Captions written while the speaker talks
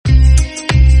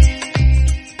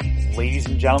Ladies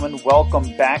and gentlemen,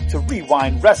 welcome back to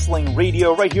Wre-Wind Wrestling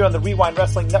Radio, right here on the Wre-Wind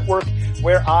Wrestling Network,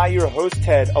 where I, your host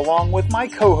Ted, along with my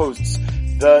co-hosts,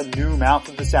 the new mouth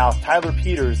of the South, Tyler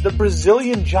Peters, the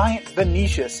Brazilian giant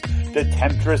Vinicius, the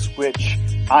temptress witch,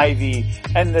 Ivy,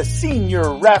 and the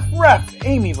senior ref,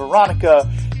 Amy Veronica,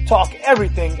 talk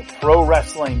everything pro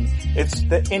wrestling. It's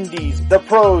the indies, the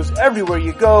pros, everywhere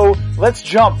you go. Let's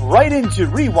jump right into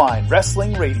Wre-Wind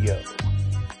Wrestling Radio.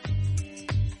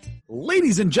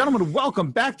 Ladies and gentlemen,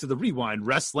 welcome back to the Wre-Wind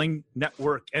Wrestling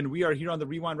Network. And we are here on the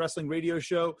Wre-Wind Wrestling Radio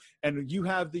Show. And you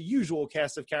have the usual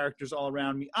cast of characters all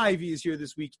around me. Ivy is here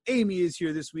this week. Amy is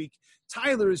here this week.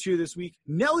 Tyler is here this week.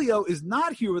 Nellio is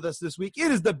not here with us this week.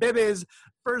 It is the baby's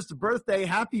first birthday.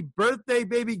 Happy birthday,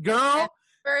 baby girl.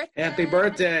 Happy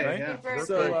birthday. Right? Yeah. Happy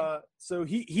birthday. So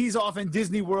he's off in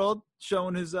Disney World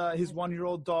showing his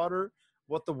 1-year-old daughter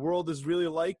what the world is really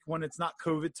like when it's not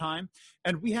COVID time.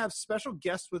 And we have special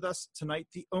guests with us tonight,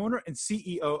 the owner and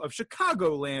CEO of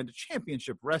Chicagoland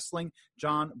Championship Wrestling,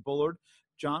 John Bullard.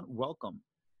 John, welcome.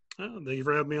 Thank you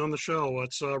for having me on the show.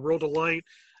 It's a real delight.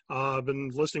 I've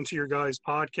been listening to your guys'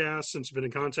 podcast since you've been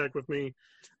in contact with me.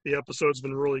 The episode's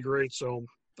been really great, so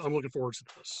I'm looking forward to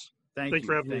this. Thank you you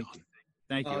for having me on.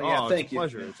 Thank you. Thank you.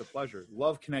 Pleasure. It's a pleasure.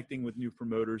 Love connecting with new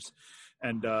promoters.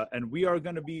 And we are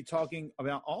going to be talking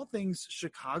about all things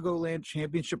Chicagoland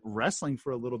Championship Wrestling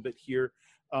for a little bit here.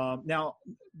 Now,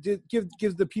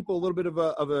 give the people a little bit of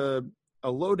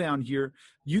a lowdown here.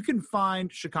 You can find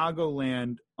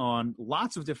Chicagoland on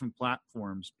lots of different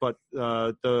platforms, but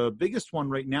the biggest one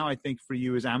right now, I think, for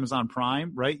you is Amazon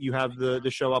Prime, right? You have the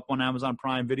show up on Amazon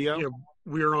Prime Video? Yeah,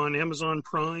 we're on Amazon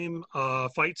Prime,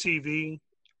 Fight TV.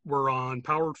 We're on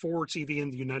Powered Forward TV in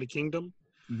the United Kingdom.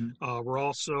 Mm-hmm. We're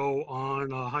also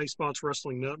on High Spots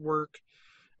Wrestling Network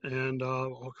and a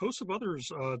host of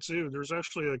others too. There's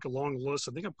actually like a long list.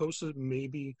 I think I posted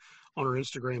maybe on our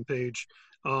Instagram page.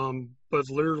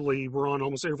 But literally we're on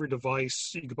almost every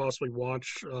device you could possibly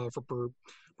watch for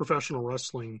professional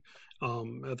wrestling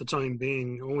at the time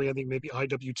being. Only I think maybe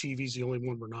IWTV is the only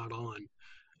one we're not on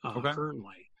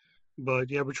currently.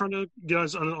 But yeah, we're trying to get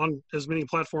us on as many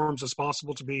platforms as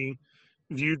possible to be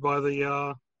viewed by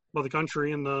the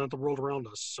country and the world around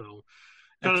us. So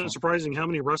kind of surprising how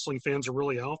many wrestling fans are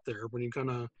really out there when you kind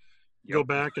of go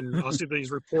back and I'll see these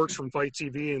reports from Fight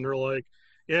TV and they're like,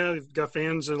 yeah, they've got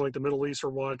fans in like the Middle East are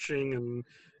watching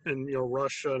and you know,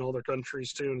 Russia and other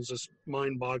countries too. And it's just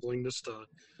mind boggling just to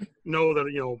know that,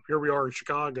 you know, here we are in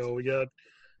Chicago, yet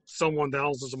someone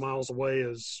thousands of miles away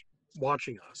is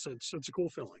watching us. It's a cool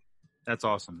feeling. That's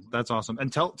awesome.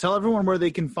 And tell everyone where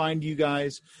they can find you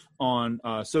guys on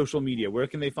social media. Where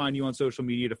can they find you on social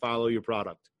media to follow your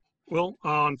product? Well,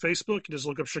 on Facebook, you just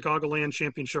look up Chicagoland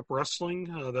Championship Wrestling.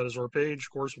 That is our page,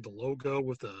 of course, with the logo,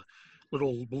 with the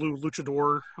little blue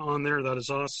luchador on there. That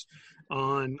is us.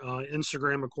 On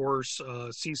Instagram, of course,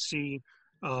 CC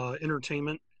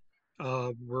Entertainment.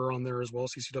 We're on there as well,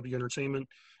 CCW Entertainment.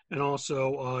 And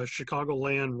also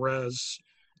Chicagoland Res.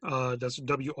 That's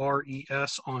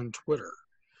WRES on Twitter.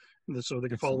 So they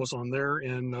can follow us on there.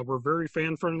 And we're very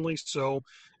fan friendly. So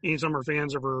anytime our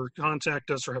fans ever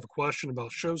contact us or have a question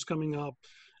about shows coming up,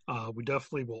 we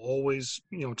definitely will always,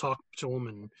 you know, talk to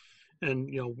them.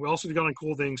 And you know, we also got on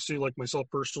cool things too, like myself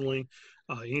personally.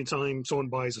 Anytime someone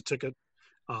buys a ticket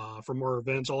from our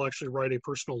events, I'll actually write a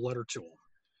personal letter to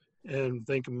them and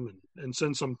thank them and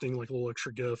send something like a little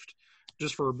extra gift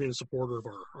just for being a supporter of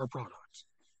our products.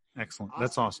 Excellent.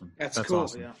 That's awesome. That's cool.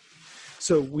 Awesome. Yeah.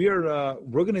 So we're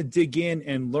going to dig in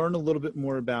and learn a little bit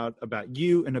more about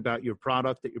you and about your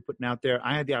product that you're putting out there.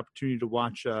 I had the opportunity to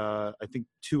watch, I think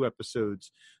 2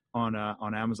 episodes on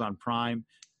Amazon Prime,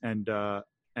 and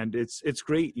it's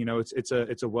great. You know, it's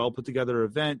a well put together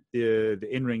event. The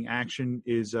in-ring action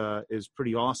is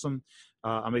pretty awesome.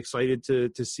 I'm excited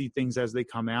to see things as they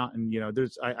come out. And, you know,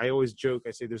 I always joke,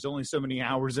 I say there's only so many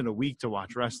hours in a week to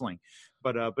watch wrestling.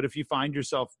 But if you find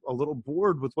yourself a little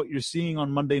bored with what you're seeing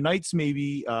on Monday nights,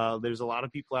 maybe there's a lot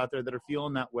of people out there that are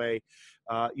feeling that way.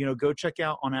 You know, go check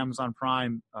out on Amazon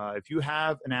Prime. If you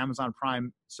have an Amazon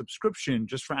Prime subscription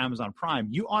just for Amazon Prime,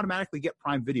 you automatically get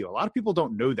Prime Video. A lot of people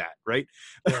don't know that, right?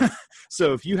 Yeah.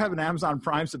 So if you have an Amazon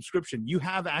Prime subscription, you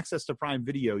have access to Prime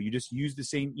Video. You just use the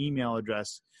same email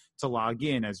address to log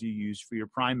in as you use for your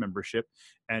Prime membership.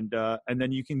 And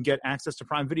then you can get access to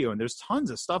Prime Video. And there's tons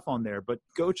of stuff on there, but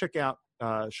go check out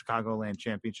Chicagoland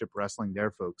Championship Wrestling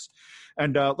there, folks.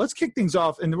 And let's kick things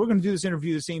off. And we're going to do this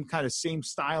interview the same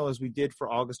style as we did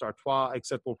for August Artois,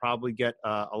 except we'll probably get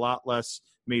a lot less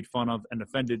made fun of and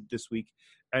offended this week.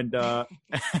 And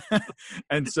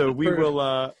and so we're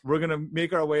going to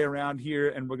make our way around here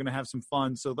and we're going to have some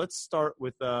fun. So let's start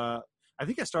with I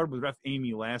think I started with Ref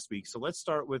Amy last week. So let's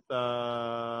start with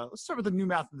the new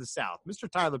mouth of the South, Mr.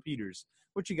 Tyler Peters.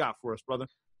 What you got for us, brother?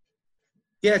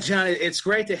 Yeah, John, it's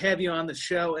great to have you on the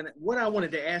show. And what I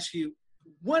wanted to ask you,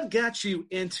 what got you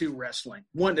into wrestling,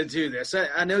 wanting to do this?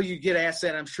 I know you get asked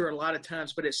that, I'm sure, a lot of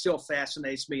times, but it still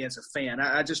fascinates me as a fan.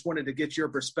 I just wanted to get your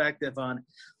perspective on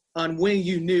when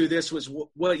you knew this was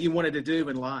what you wanted to do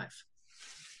in life.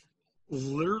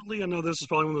 Literally, I know this is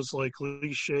probably one of those like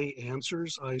cliche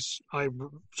answers. I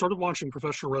started watching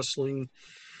professional wrestling.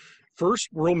 First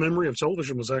real memory of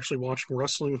television was actually watching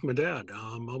wrestling with my dad.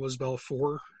 I was about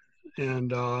 4,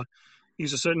 and he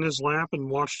used to sit in his lap and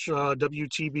watch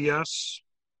WTBS,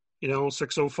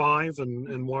 605,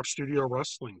 and watch studio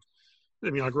wrestling.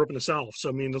 I mean, I grew up in the South, so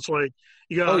I mean, it's like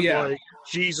you got like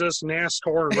Jesus,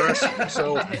 NASCAR, and wrestling.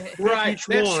 So right, each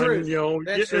that's one, true.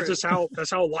 It's just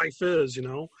that's how life is,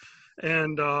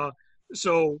 And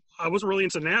so I wasn't really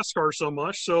into NASCAR so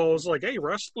much. So I was like, hey,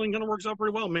 wrestling kind of works out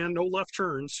pretty well, man. No left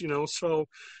turns, So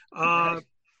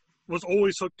was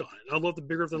always hooked on it. I love the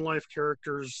bigger than life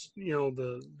characters,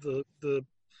 the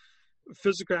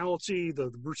physicality,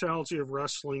 the brutality of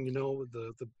wrestling,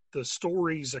 the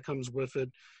stories that comes with it.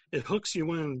 It hooks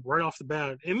you in right off the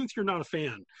bat. Even if you're not a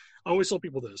fan, I always tell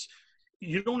people this.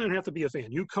 You don't even have to be a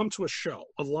fan. You come to a show,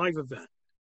 a live event,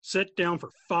 sit down for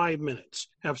 5 minutes,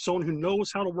 have someone who knows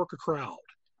how to work a crowd,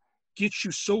 get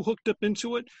you so hooked up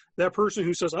into it, that person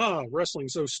who says,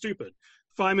 wrestling's so stupid,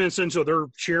 5 minutes into it, they're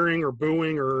cheering or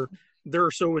booing or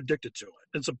they're so addicted to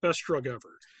it. It's the best drug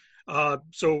ever.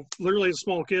 So literally as a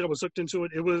small kid, I was hooked into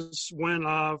it. It was when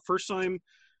first time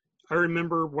I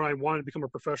remember when I wanted to become a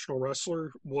professional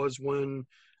wrestler was when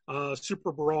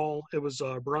Super Brawl, it was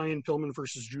Brian Pillman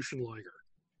versus Jushin Liger.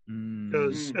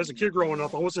 Because as a kid growing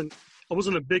up, I wasn't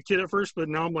a big kid at first, but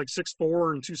now I'm like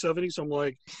 6'4" and 270. So I'm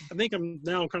like, I think I'm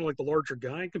now kind of like the larger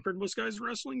guy compared to most guys in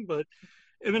wrestling. But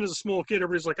even as a small kid,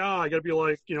 everybody's like, I got to be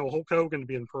like, Hulk Hogan to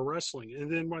be in pro wrestling. And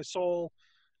then when I saw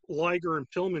Liger and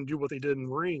Pillman do what they did in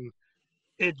the ring,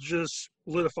 it just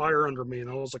lit a fire under me. And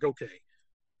I was like, okay,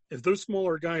 if those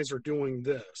smaller guys are doing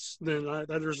this, then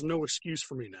there's no excuse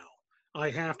for me now. I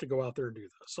have to go out there and do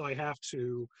this. I have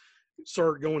to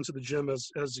start going to the gym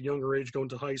as a younger age, going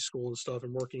to high school and stuff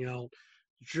and working out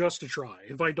just to try.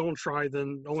 If I don't try,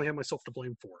 then I only have myself to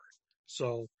blame for it.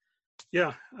 So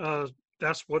yeah,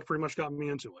 that's what pretty much got me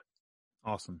into it.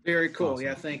 Awesome. Very cool. Awesome.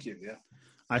 Yeah. Thank you. Yeah.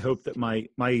 I hope that my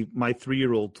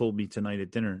 3-year-old told me tonight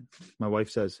at dinner, my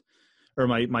wife says, or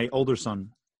my older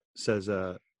son says,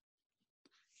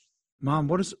 Mom,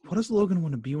 what does Logan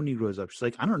want to be when he grows up? She's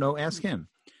like, I don't know. Ask him.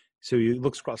 So he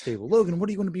looks across the table. Logan, what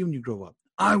are you going to be when you grow up?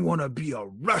 I want to be a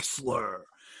wrestler.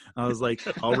 I was like,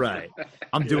 all right,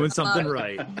 I'm doing something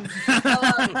right.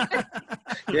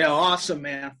 Yeah, awesome,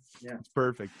 man. Yeah, it's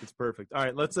perfect. It's perfect. All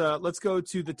right, let's go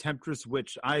to the Temptress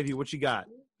Witch. Ivy, what you got?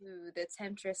 Ooh, the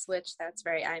Temptress Witch. That's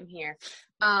right. I'm here.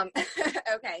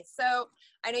 Okay, so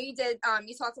I know you did.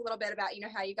 You talked a little bit about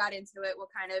how you got into it, what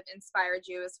kind of inspired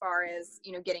you as far as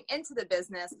getting into the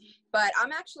business. But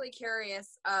I'm actually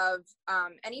curious of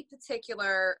any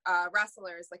particular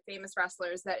wrestlers, like famous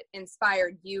wrestlers, that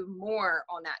inspired you more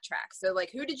on that track. So, like,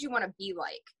 who did you want to be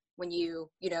like when you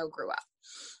grew up?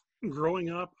 Growing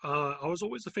up, I was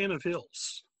always a fan of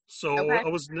Hills. So okay.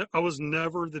 I was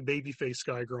never the babyface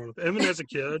guy growing up. Even as a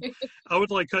kid, I would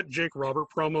like cut Jake Robert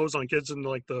promos on kids in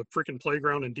like the freaking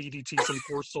playground and DDT some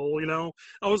poor soul,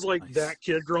 I was like nice. That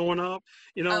kid growing up,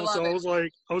 so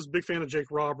I was a big fan of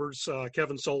Jake Roberts,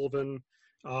 Kevin Sullivan,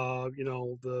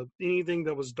 anything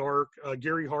that was dark,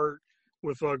 Gary Hart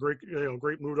with great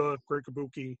Muta, great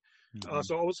Kabuki. Mm-hmm.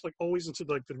 So I was like always into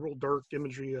like the real dark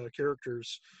imagery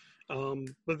characters.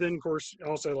 But then of course I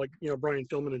also like, Brian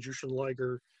Pillman and Jushin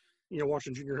Liger,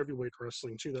 watching junior heavyweight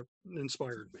wrestling too, that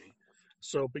inspired me.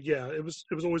 So, but yeah, it was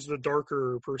always the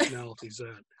darker personalities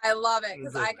that I love it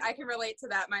because I can relate to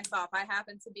that myself. I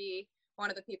happen to be one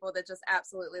of the people that just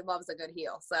absolutely loves a good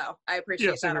heel. So I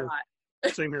appreciate that a lot.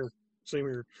 Same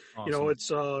here. Awesome. It's,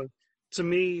 to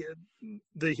me,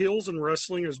 the heels in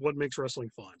wrestling is what makes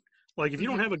wrestling fun. Like if you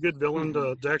don't have a good villain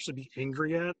to actually be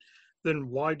angry at, then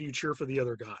why do you cheer for the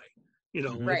other guy?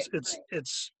 Right,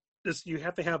 it's you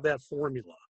have to have that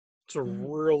formula to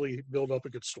really build up a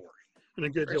good story, and a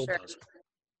good heel does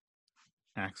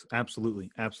it. Absolutely.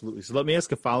 So let me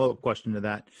ask a follow-up question to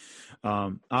that.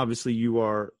 Obviously, you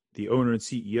are the owner and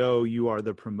CEO. You are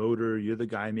the promoter. You're the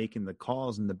guy making the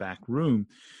calls in the back room.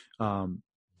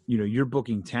 You're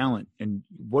booking talent. And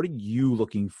what are you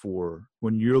looking for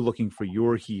when you're looking for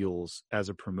your heels as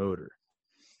a promoter?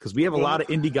 Because we have a lot of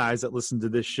indie guys that listen to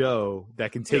this show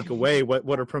that can take away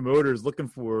what a promoter is looking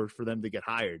for them to get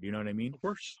hired. You know what I mean? Of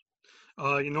course.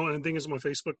 And the thing is, my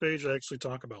Facebook page, I actually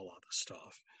talk about a lot of this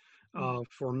stuff.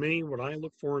 For me, what I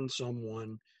look for in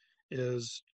someone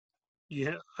is,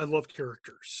 I love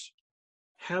characters.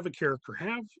 Have a character.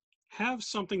 Have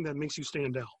something that makes you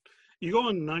stand out. You go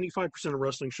on 95% of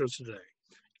wrestling shows today.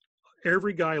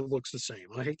 Every guy looks the same.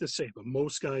 I hate to say it, but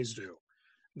most guys do.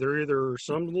 They're either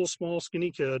some little small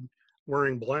skinny kid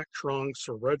wearing black trunks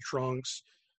or red trunks.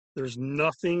 There's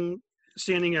nothing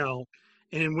standing out.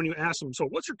 And when you ask them, so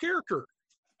what's your character?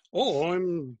 Oh,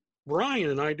 I'm Brian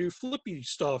and I do flippy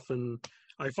stuff and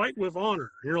I fight with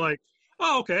honor. And you're like,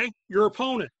 oh, okay, your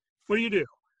opponent. What do you do?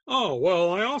 Oh,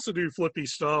 well, I also do flippy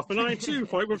stuff and I too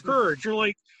fight with courage. You're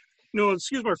like, no,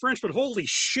 excuse my French, but holy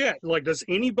shit. Like, does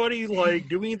anybody like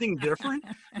do anything different?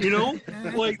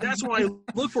 Like, that's what I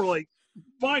look for. Like,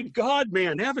 my God,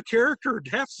 man, have a character,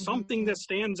 have something that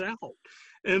stands out.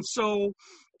 And so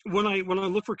when I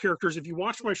look for characters, if you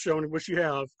watch my show, and which you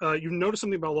have, you notice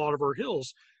something about a lot of our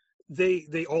heels.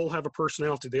 They all have a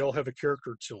personality. They all have a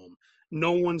character to them.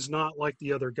 No one's not like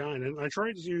the other guy. And I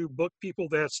try to book people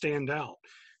that stand out.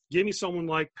 Give me someone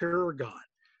like Paragon,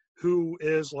 who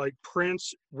is like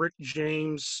Prince, Rick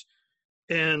James,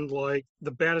 and like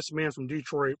the baddest man from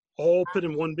Detroit, all put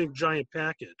in one big giant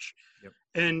package. Yep.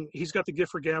 And he's got the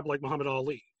gift for gab like Muhammad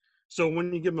Ali. So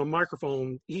when you give him a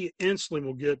microphone, he instantly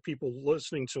will get people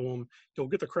listening to him. He'll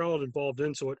get the crowd involved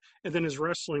into it, and then his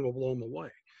wrestling will blow him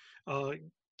away.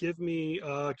 Give me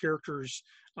characters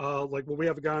we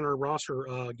have a guy on our roster,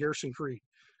 Garrison Creed.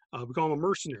 We call him a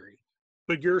mercenary,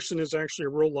 but Garrison is actually a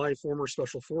real life former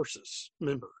Special Forces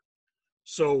member.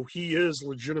 So he is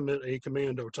legitimate a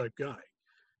commando type guy.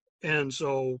 And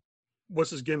so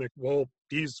what's his gimmick? Well,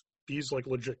 he's like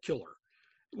legit killer.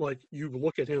 Like, you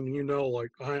look at him and like,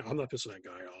 I'm not pissing that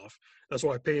guy off. That's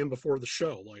why I pay him before the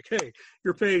show. Like, hey,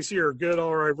 your pay's here. Good.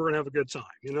 All right. We're going to have a good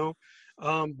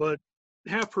time, but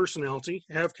have personality,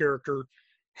 have character,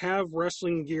 have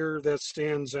wrestling gear that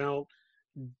stands out.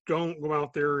 Don't go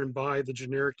out there and buy the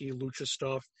generic lucha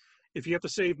stuff. If you have to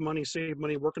save money,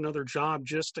 work another job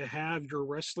just to have your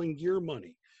wrestling gear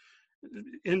money.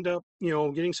 End up,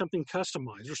 getting something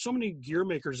customized. There's so many gear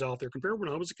makers out there. Compared to when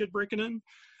I was a kid breaking in,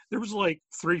 there was like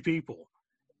 3 people,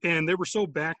 and they were so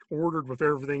back ordered with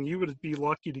everything. You would be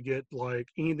lucky to get like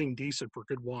anything decent for a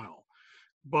good while.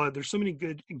 But there's so many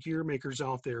good gear makers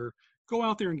out there. Go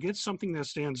out there and get something that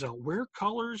stands out. Wear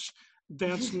colors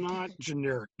that's not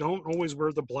generic. Don't always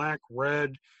wear the black,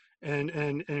 red,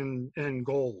 and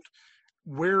gold.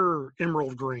 Wear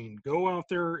emerald green. Go out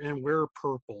there and wear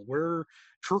purple. Wear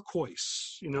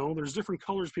turquoise. There's different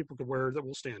colors people could wear that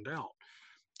will stand out.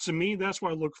 To me, that's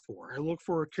what I look for. I look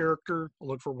for a character. I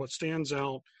look for what stands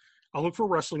out. I look for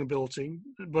wrestling ability.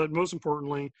 But most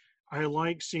importantly, I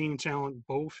like seeing talent,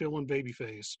 both heel and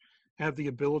babyface, have the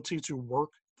ability to work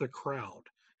the crowd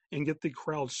and get the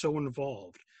crowd so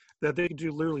involved that they can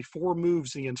do literally 4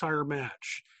 moves the entire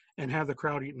match and have the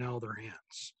crowd eating out of their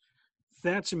hands.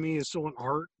 That to me is still an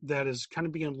art that is kind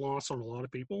of being lost on a lot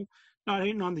of people. Not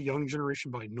hating on the young generation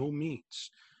by no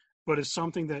means, but it's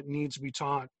something that needs to be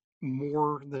taught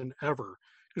more than ever.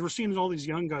 Because we're seeing all these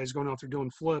young guys going out there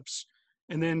doing flips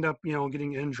and they end up,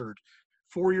 getting injured.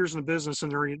 4 years in the business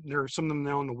and they're some of them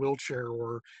now in a wheelchair,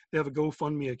 or they have a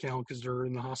GoFundMe account because they're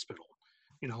in the hospital.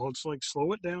 It's like,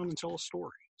 slow it down and tell a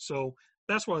story. So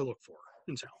that's what I look for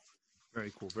in talent.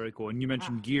 Very cool. Very cool. And you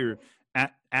mentioned gear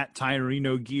at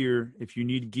Tyreno Gear. If you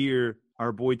need gear,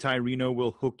 our boy Tyreno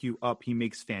will hook you up. He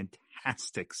makes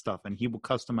fantastic stuff and he will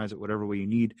customize it whatever way you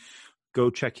need. Go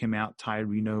check him out,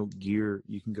 Tyreno Gear.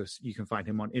 You can find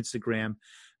him on Instagram,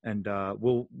 and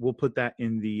we'll put that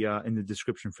in the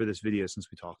description for this video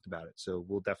since we talked about it. So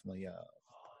we'll definitely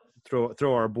throw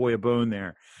our boy a bone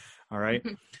there. All right.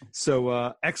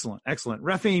 So excellent.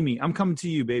 Ref Amy, I'm coming to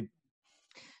you, babe.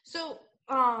 So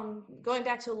going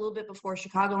back to a little bit before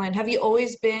Chicagoland, have you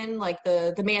always been like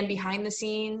the man behind the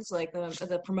scenes, like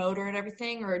the promoter and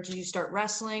everything, or did you start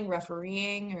wrestling,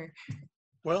 refereeing, or?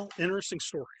 Well, interesting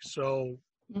story. So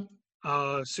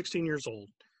 16 years old,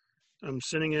 I'm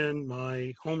sitting in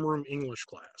my homeroom English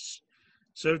class.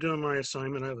 So doing my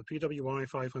assignment, I have a PWI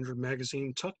 500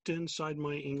 magazine tucked inside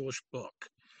my English book.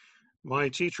 My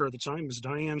teacher at the time was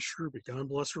Diane Struby. God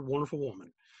bless her, wonderful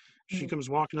woman. She comes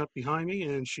walking up behind me,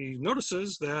 and she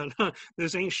notices that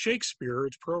this ain't Shakespeare,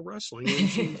 it's pro wrestling.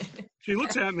 And she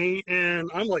looks at me, and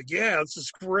I'm like, yeah, this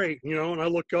is great, and I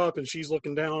look up, and she's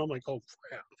looking down. I'm like, oh,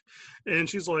 crap. And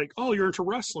she's like, oh, you're into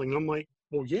wrestling. I'm like,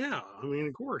 well, yeah,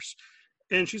 of course.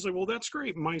 And she's like, well, that's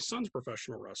great. My son's a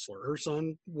professional wrestler. Her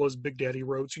son was Big Daddy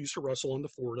Rhodes, who used to wrestle on the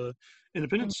Florida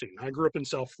independent scene. I grew up in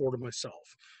South Florida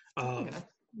myself.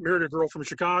 married a girl from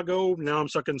Chicago. Now I'm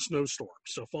stuck in snowstorms.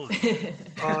 So fine.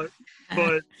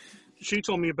 But she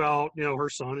told me about, her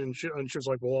son, and she was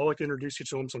like, well, I'd like to introduce you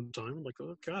to him sometime. I'm like,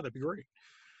 oh, God, that'd be great.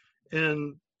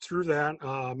 And through that,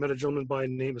 I met a gentleman by the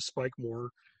name of Spike Moore.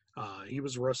 He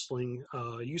was wrestling.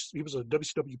 He was a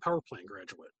WCW Power Plant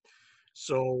graduate.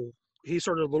 So he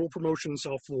started a little promotion in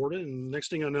South Florida. And next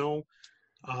thing I know,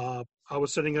 I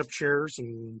was setting up chairs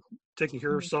and taking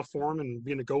care of stuff for him and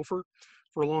being a gopher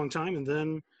for a long time. And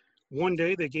then one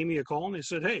day they gave me a call and they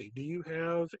said, hey, do you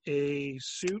have a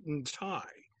suit and tie?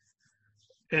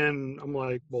 And I'm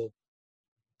like, well,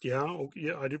 yeah,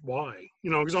 I did. Why?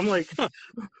 Because I'm like,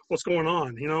 what's going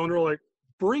on? And they're like,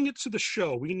 bring it to the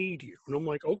show. We need you. And I'm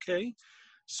like, okay.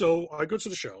 So I go to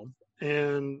the show,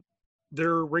 and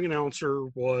their ring announcer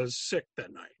was sick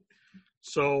that night.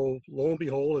 So lo and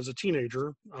behold, as a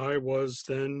teenager, I was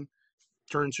then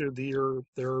turned to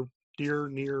their dear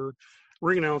near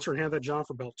ring announcer and had that job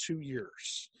for about 2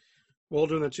 years. While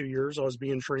doing that 2 years, I was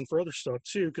being trained for other stuff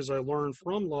too, because I learned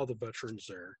from a lot of the veterans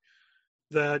there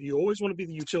that you always want to be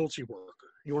the utility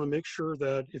worker. You want to make sure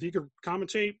that if you could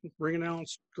commentate, ring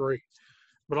announce, great.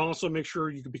 But also make sure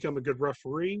you can become a good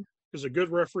referee, because a good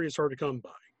referee is hard to come by.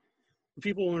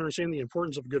 People don't understand the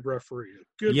importance of a good referee.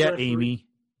 Amy.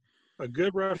 A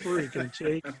good referee can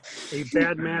take a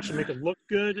bad match and make it look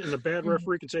good, and a bad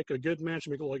referee can take a good match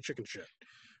and make it look like chicken shit.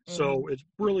 So it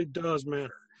really does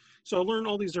matter. So I learned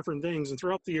all these different things, and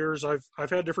throughout the years, I've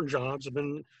had different jobs. I've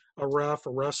been a ref, a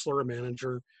wrestler, a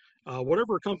manager.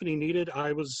 Whatever a company needed,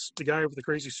 I was the guy with the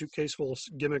crazy suitcase full of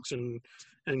gimmicks and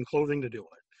clothing to do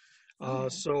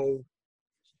it. So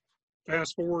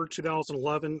fast forward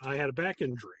 2011, I had a back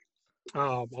injury.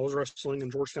 I was wrestling in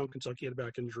Georgetown, Kentucky, had a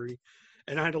back injury,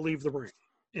 and I had to leave the ring.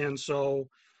 And so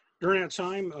during that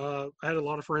time, I had a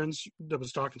lot of friends that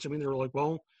was talking to me. They were like,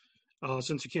 well,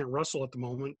 since you can't wrestle at the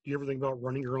moment, you ever think about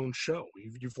running your own show?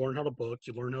 You've learned how to book,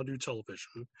 you learn how to do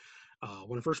television.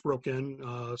 When I first broke in,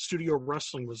 studio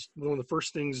wrestling was one of the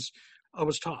first things I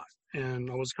was taught. And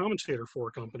I was a commentator for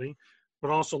a company, but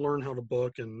also learned how to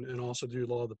book and also do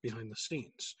a lot of the behind the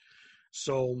scenes.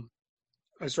 So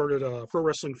I started Pro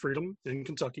Wrestling Freedom in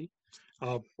Kentucky.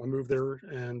 I moved there,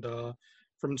 and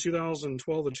from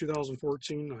 2012 to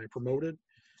 2014, I promoted.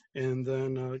 And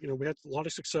then, we had a lot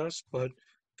of success, but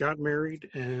got married,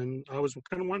 and I was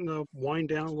kind of wanting to wind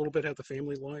down a little bit, have the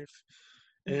family life,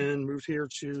 and moved here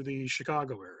to the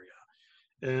Chicago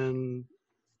area. And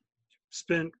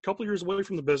spent a couple of years away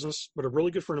from the business, but a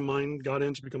really good friend of mine got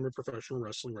in to become a professional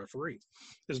wrestling referee.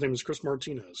 His name is Chris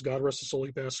Martinez. God rest his soul,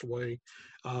 he passed away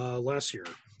last year.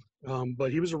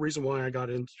 But he was the reason why I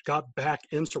got back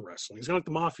into wrestling. It's kind of like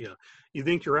the mafia. You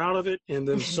think you're out of it, and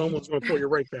then someone's going to pull you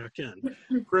right back in.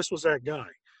 Chris was that guy.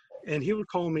 And he would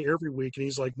call me every week, and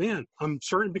he's like, man, I'm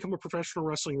starting to become a professional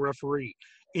wrestling referee.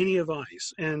 Any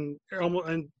advice? And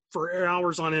for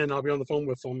hours on end, I'll be on the phone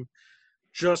with him,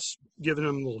 just giving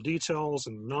him little details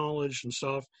and knowledge and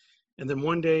stuff. And then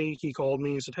one day he called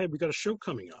me and said, hey, we got a show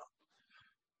coming up.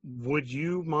 Would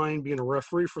you mind being a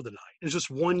referee for the night? It's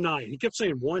just one night. He kept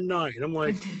saying one night. I'm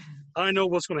like, I know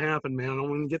what's going to happen, man. I'm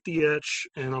going to get the itch,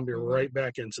 and I'll be right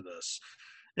back into this.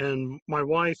 And my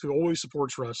wife, who always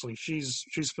supports wrestling, she's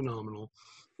phenomenal.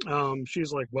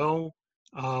 She's like, well,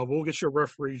 we'll get you a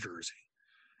referee jersey.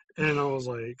 And I was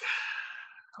like,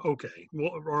 okay,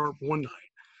 or one night.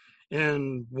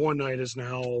 And one night is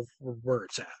now where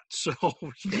it's at. So,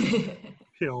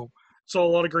 saw a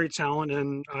lot of great talent,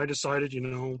 and I decided, this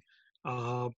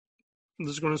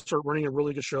is going to start running a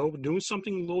really good show, but doing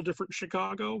something a little different in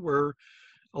Chicago, where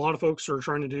a lot of folks are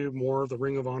trying to do more of the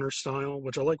Ring of Honor style,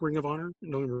 which I like Ring of Honor,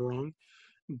 don't get me wrong,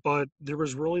 but there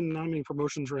was really not many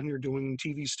promotions around here doing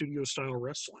TV studio style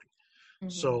wrestling.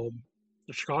 So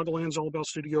the Chicagoland's all about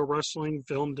studio wrestling,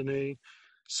 filmed in a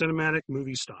cinematic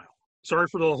movie style. Sorry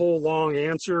for the whole long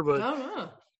answer,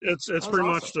 but it's pretty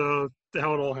much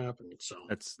how it all happened. So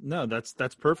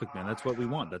that's perfect, man. That's what we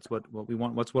want. That's what we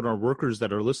want. What's what our workers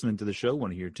that are listening to the show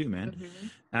want to hear too, man.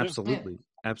 Absolutely.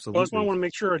 Absolutely. Well, that's why I want to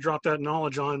make sure I drop that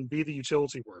knowledge on be the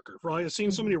utility worker. Right? I've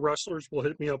seen so many wrestlers will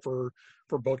hit me up for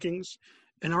bookings,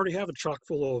 and I already have a chock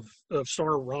full of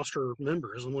star roster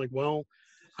members. I'm like, well,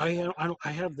 I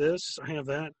have this, I have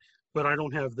that, but I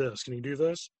don't have this. Can you do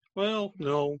this? Well,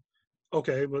 no.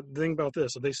 Okay, but think about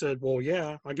this. If they said, well,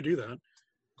 yeah, I could do that.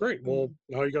 Great. Well,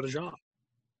 now you got a job.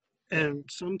 And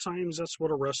sometimes that's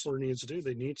what a wrestler needs to do.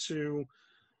 They need to,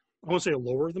 I won't say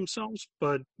lower themselves,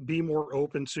 but be more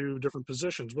open to different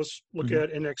positions. Let's look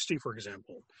at NXT, for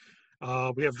example.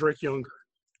 We have Drake Younger.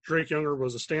 Drake Younger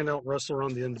was a standout wrestler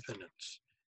on the independents,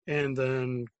 and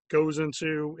then goes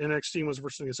into NXT and was the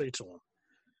first thing to say to him.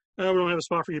 we don't have a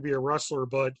spot for you to be a wrestler,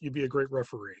 but you'd be a great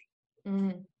referee.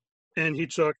 Mm-hmm. And he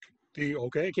took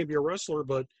okay, I can't be a wrestler,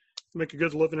 but make a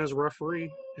good living as a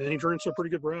referee. And he turned into a pretty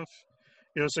good ref.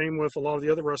 Same with a lot of the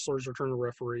other wrestlers are turned to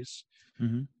referees.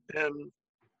 Mm-hmm. And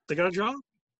they got a job.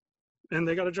 And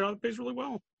they got a job that pays really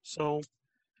well. So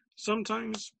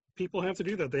sometimes people have to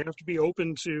do that. They have to be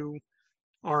open to,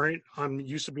 all right, I'm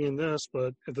used to being this,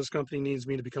 but if this company needs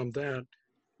me to become that,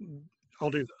 I'll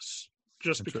do this.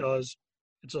 Just That's because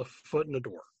it's a foot in the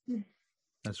door.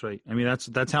 That's right. I mean,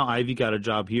 that's how Ivy got a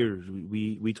job here.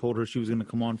 We told her she was going to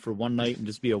come on for one night and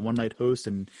just be a one night host,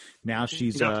 and now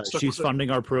she's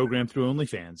funding our program through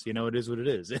OnlyFans. It is what it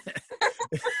is.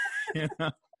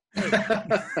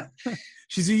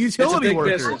 She's a utility worker.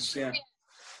 Business, yeah.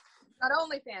 Not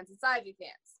OnlyFans, it's Ivy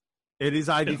Fans. It is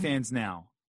Ivy Fans now.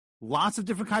 Lots of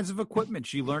different kinds of equipment.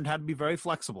 She learned how to be very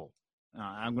flexible.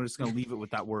 I'm just going to leave it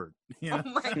with that word. Oh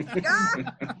my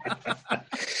God.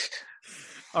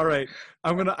 All right.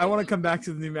 I want to come back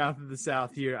to the new mouth of the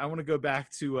South here. I want to go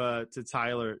back to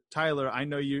Tyler. Tyler, I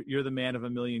know you're the man of a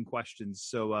million questions,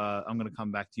 so I'm going to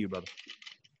come back to you, brother.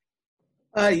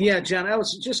 Yeah, John, I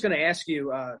was just going to ask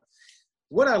you,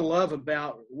 what I love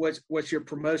about what your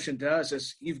promotion does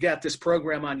is you've got this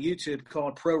program on YouTube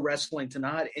called Pro Wrestling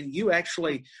Tonight, and you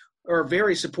actually are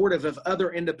very supportive of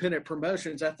other independent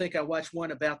promotions. I think I watched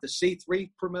one about the C3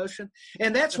 promotion,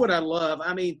 and that's what I love.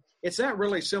 I mean, it's not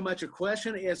really so much a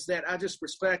question, it's that I just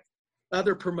respect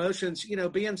other promotions,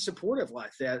 being supportive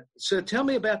like that. So tell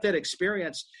me about that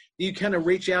experience. Do you kind of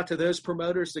reach out to those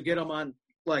promoters to get them on,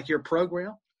 like, your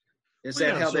program? Is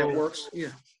that how that works? Yeah.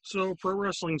 So Pro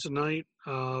Wrestling Tonight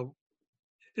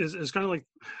is kind of like,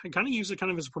 I kind of use it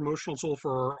kind of as a promotional tool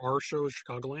for our show at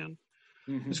Chicagoland.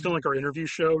 Mm-hmm. It's kind of like our interview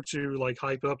show to like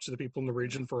hype up to the people in the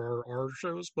region for our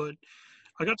shows. But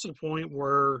I got to the point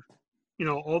where,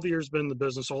 all the years been in the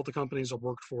business, all the companies I've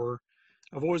worked for,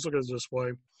 I've always looked at it this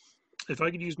way. If I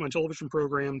could use my television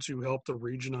program to help the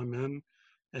region I'm in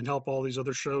and help all these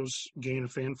other shows gain a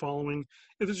fan following,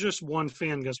 if it's just one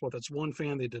fan, guess what? That's one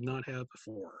fan they did not have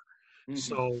before. Mm-hmm.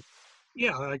 So,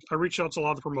 yeah, I reach out to a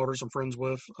lot of the promoters I'm friends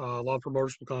with. A lot of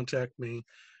promoters will contact me.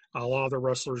 A lot of the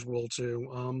wrestlers will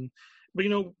too. But,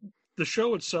 the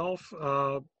show itself,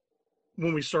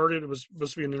 when we started, it was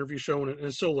supposed to be an interview show, and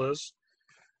it still is.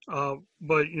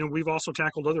 But, we've also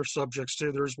tackled other subjects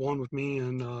too. There's one with me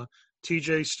and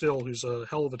TJ Still, who's a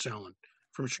hell of a talent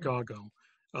from Chicago.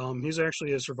 He's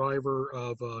actually a survivor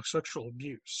of sexual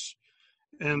abuse.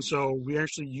 And so we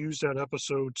actually used that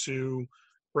episode to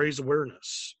raise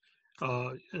awareness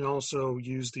and also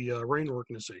use the RAIN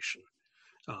organization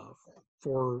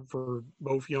for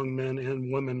both young men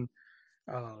and women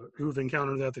who've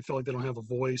encountered that. They feel like they don't have a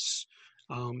voice.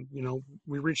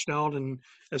 We reached out, and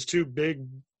as two big,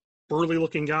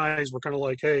 burly-looking guys, we're kind of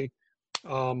like, hey,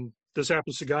 this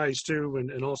happens to guys too,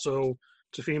 and also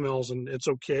to females, and it's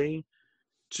okay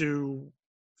to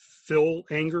feel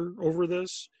anger over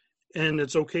this, and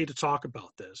it's okay to talk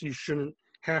about this. You shouldn't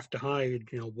have to hide,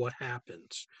 what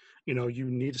happens. You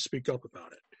need to speak up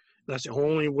about it. That's the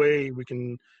only way we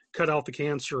can cut out the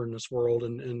cancer in this world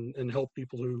and help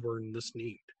people who are in this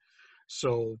need.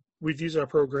 So we've used that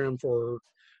program for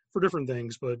different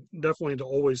things, but definitely to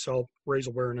always help raise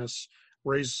awareness,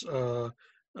 raise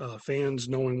fans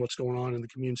knowing what's going on in the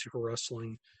community for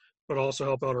wrestling, but also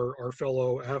help out our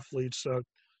fellow athletes that,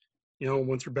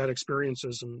 went through bad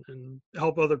experiences and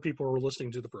help other people who are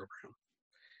listening to the program.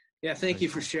 Yeah, thank you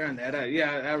for sharing that.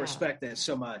 I respect that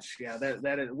so much. Yeah,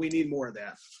 that we need more of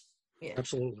that. Yeah.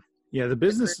 Absolutely. Yeah, the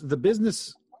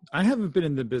business. I haven't been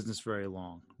in the business very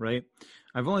long, right?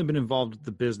 I've only been involved with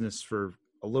the business for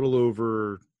a little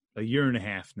over a year and a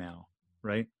half now,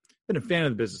 right? Been a fan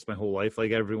of the business my whole life,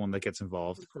 like everyone that gets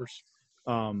involved. Of course.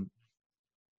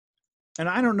 And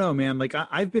I don't know, man, like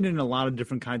I've been in a lot of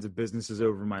different kinds of businesses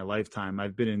over my lifetime.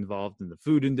 I've been involved in the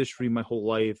food industry my whole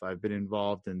life. I've been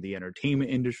involved in the entertainment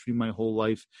industry my whole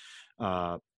life.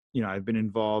 I've been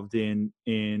involved in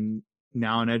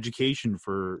now in education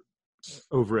for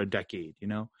over a decade,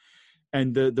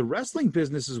 and the wrestling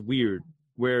business is weird,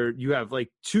 where you have like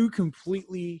two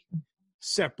completely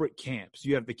separate camps.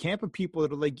 You have the camp of people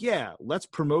that are like, yeah, let's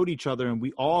promote each other and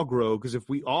we all grow, because if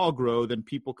we all grow, then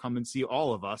people come and see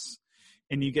all of us.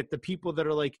 And you get the people that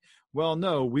are like, well,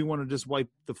 no, we want to just wipe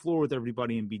the floor with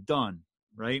everybody and be done,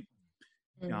 right?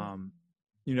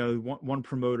 Mm-hmm. One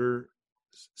promoter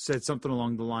said something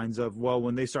along the lines of, well,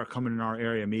 when they start coming in our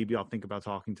area, maybe I'll think about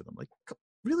talking to them. Like,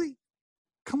 really?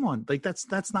 Come on. Like, that's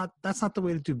not the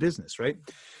way to do business, right?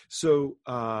 So,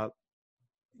 I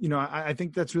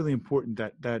think that's really important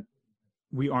that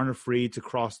we aren't afraid to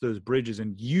cross those bridges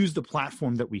and use the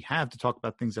platform that we have to talk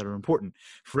about things that are important.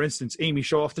 For instance, Amy,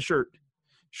 show off the shirt,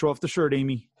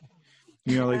 Amy.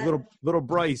 You know, like little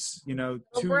Bryce, you know,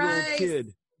 2-year-old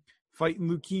kid fighting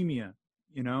leukemia,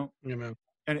 you know. Yeah, man.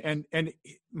 And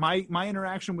my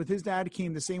interaction with his dad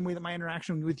came the same way that my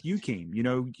interaction with you came. You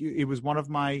know, it was one of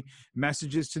my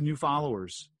messages to new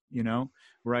followers, you know,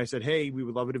 where I said, hey, we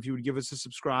would love it if you would give us a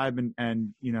subscribe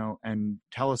and you know, and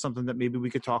tell us something that maybe we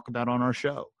could talk about on our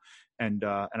show. And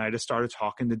I just started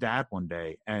talking to Dad one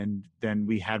day, and then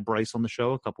we had Bryce on the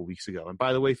show a couple weeks ago. And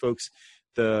by the way, folks,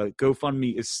 the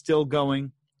GoFundMe is still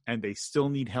going, and they still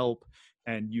need help.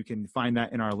 And you can find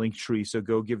that in our link tree. So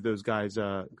go give those guys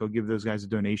a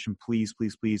donation, please,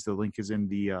 please, please. The link is in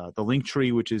the link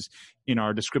tree, which is in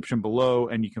our description below,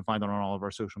 and you can find it on all of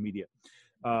our social media.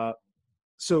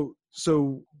 So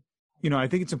you know, I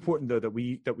think it's important though that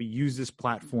we use this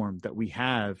platform that we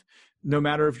have, no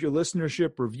matter if your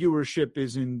listenership or viewership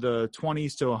is in the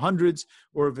 20s to 100s,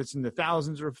 or if it's in the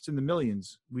thousands, or if it's in the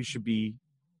millions. We should be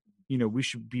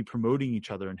promoting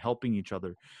each other and helping each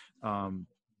other.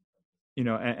 You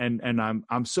know, and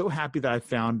I'm so happy that I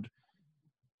found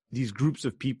these groups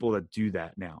of people that do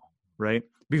that now, right?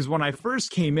 Because when I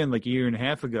first came in like a year and a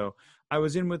half ago, I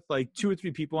was in with like 2 or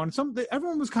 3 people, and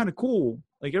everyone was kind of cool.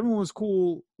 Like everyone was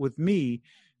cool with me,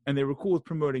 and they were cool with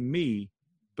promoting me,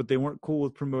 but they weren't cool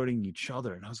with promoting each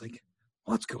other. And I was like,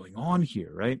 what's going on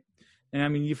here, right? And I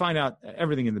mean, you find out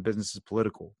everything in the business is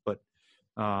political, but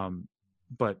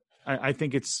I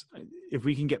think it's, if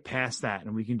we can get past that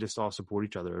and we can just all support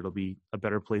each other, it'll be a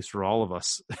better place for all of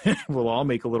us. We'll all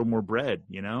make a little more bread,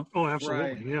 you know? Oh, absolutely.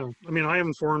 Right. Yeah. I mean, I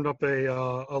haven't formed up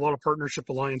a lot of partnership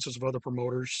alliances with other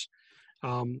promoters.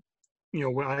 You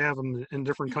know, I have them in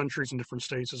different countries and different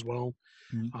states as well.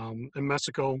 Mm-hmm. In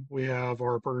Mexico, we have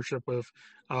our partnership with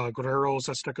Guerreros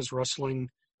Aztecas Wrestling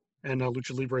and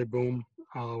Lucha Libre Boom,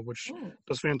 which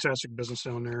does fantastic business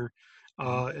down there.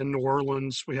 In New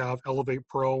Orleans, we have Elevate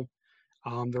Pro.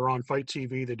 They're on Fight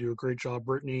TV. They do a great job.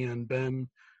 Brittany and Ben,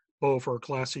 both are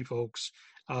classy folks.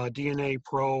 DNA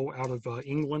Pro out of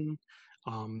England.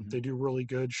 They do really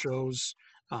good shows.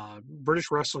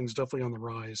 British wrestling is definitely on the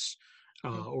rise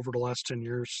over the last 10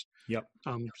 years. Yep.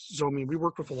 So, I mean, we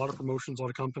work with a lot of promotions, a lot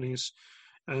of companies.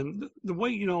 And the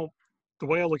way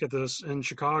I look at this in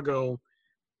Chicago,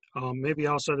 maybe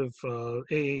outside of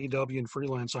AAW and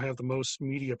freelance, I have the most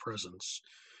media presence.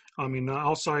 I mean,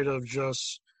 outside of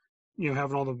just, you know,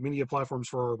 having all the media platforms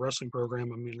for our wrestling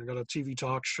program. I mean, I got a TV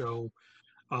talk show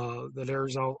that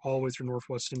airs out all the way through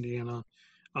Northwest Indiana.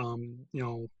 You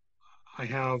know, I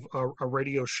have a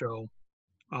radio show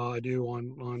I do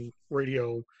on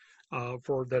radio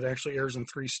for that actually airs in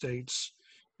 3 states.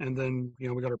 And then, you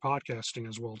know, we got our podcasting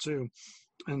as well, too.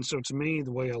 And so to me,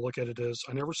 the way I look at it is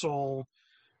I never saw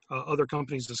other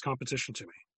companies as competition to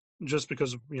me, just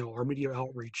because, you know, our media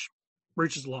outreach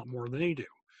reaches a lot more than they do.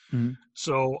 Mm-hmm.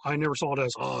 So I never saw it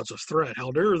as, it's a threat.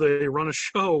 How dare they run a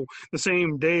show the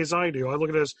same day as I do? I look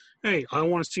at it as, hey, I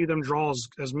want to see them draw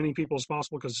as many people as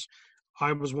possible, because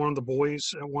I was one of the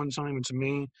boys at one time. And to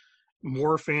me,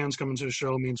 more fans coming to the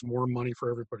show means more money for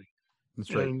everybody.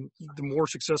 That's right. And the more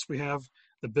success we have,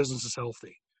 the business is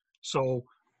healthy. So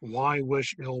why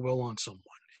wish ill will on someone?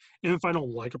 And if I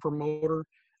don't like a promoter,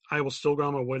 I will still go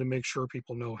on my way to make sure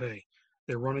people know, hey,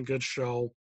 they run a good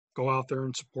show. Go out there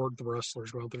and support the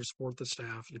wrestlers. Go out there and support the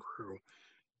staff, the crew,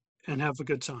 and have a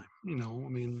good time. You know, I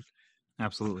mean,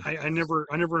 absolutely. I never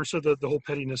understood the whole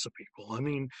pettiness of people. I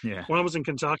mean, when I was in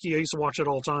Kentucky, I used to watch it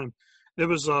all the time. There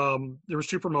was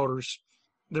 2 promoters.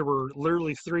 They were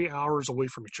literally 3 hours away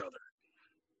from each other,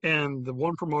 and the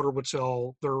one promoter would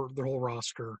tell their whole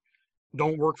roster,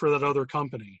 "Don't work for that other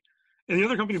company." And the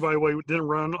other company, by the way, didn't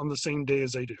run on the same day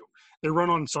as they do. They run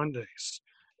on Sundays,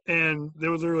 and they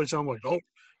would literally tell them, like,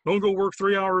 don't go work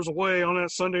 3 hours away on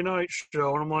that Sunday night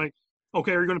show. And I'm like,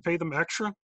 okay, are you going to pay them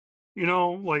extra? You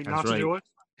know, like, that's not to do it?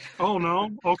 Oh, no?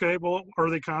 Okay, well, are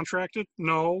they contracted?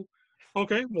 No.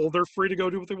 Okay, well, they're free to go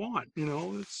do what they want. You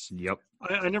know, it's. Yep.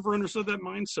 I never understood that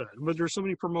mindset, but there's so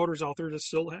many promoters out there that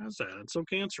still has that. It's so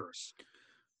cancerous.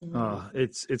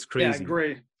 It's crazy. Yeah, I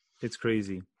agree. It's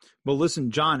crazy. Well,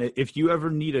 listen, John, if you ever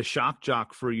need a shock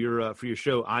jock for your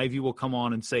show, Ivy will come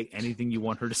on and say anything you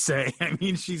want her to say. I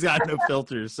mean, she's got no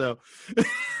filters. So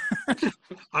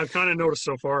I've kind of noticed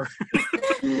so far.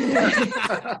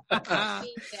 Yeah,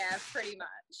 pretty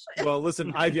much. Well,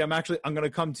 listen, Ivy, I'm going to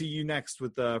come to you next for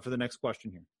the next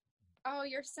question here. Oh,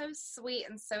 you're so sweet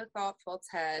and so thoughtful,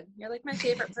 Ted. You're like my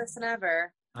favorite person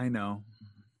ever. I know.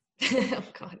 Oh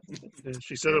God. And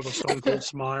she said it with a stone cold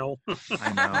smile.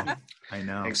 I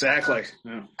know. Exactly.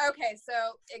 Yeah. Okay, so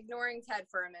ignoring Ted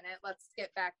for a minute, let's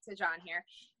get back to John here.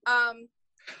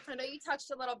 I know you touched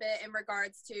a little bit in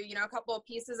regards to, a couple of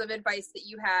pieces of advice that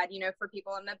you had, for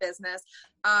people in the business.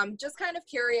 Just kind of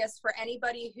curious for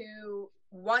anybody who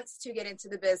wants to get into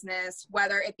the business,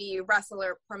 whether it be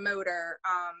wrestler, promoter,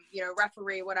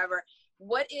 referee, whatever.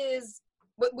 What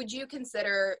would you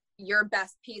consider your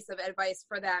best piece of advice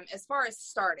for them as far as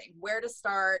starting? Where to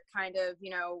start, kind of,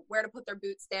 where to put their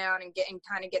boots down and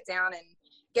get down and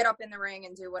get up in the ring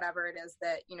and do whatever it is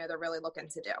that, they're really looking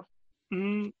to do?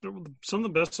 Some of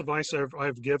the best advice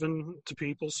I've given to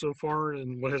people so far,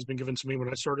 and what has been given to me when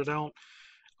I started out,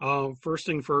 first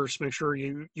thing first, make sure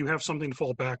you have something to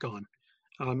fall back on.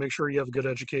 Make sure you have a good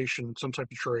education, some type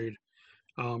of trade.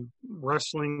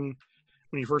 Wrestling,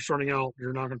 when you're first starting out,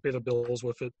 you're not going to pay the bills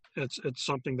with it. It's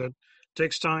something that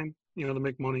takes time, to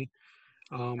make money.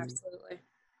 Absolutely.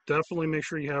 Definitely make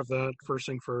sure you have that first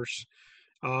thing first.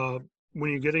 When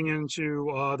you're getting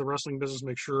into the wrestling business,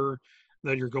 make sure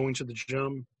that you're going to the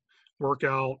gym, work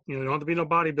out. You don't have to be no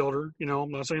bodybuilder. I'm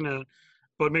not saying that,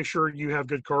 but make sure you have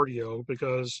good cardio,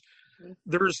 because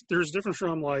there's difference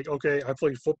from like, okay, I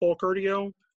played football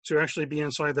cardio to actually be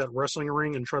inside that wrestling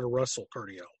ring and try to wrestle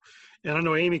cardio. And I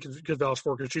know Amy could vouch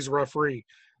for it because she's a referee.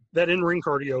 That in-ring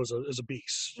cardio is a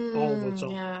beast all of its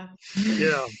own. Yeah.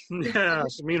 Yeah.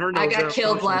 So me and her. I got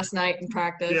killed last night in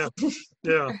practice.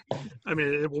 Yeah. I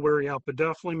mean, it will wear you out, but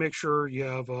definitely make sure you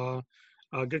have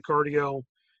good cardio,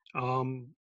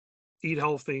 eat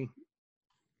healthy,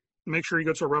 make sure you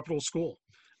go to a reputable school.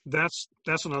 That's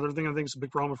another thing I think is a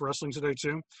big problem with wrestling today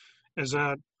too, is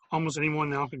that almost anyone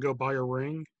now can go buy a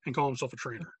ring and call himself a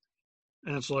trainer.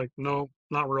 And it's like, no,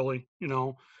 not really.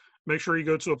 Make sure you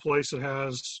go to a place that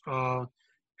has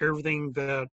everything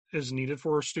that is needed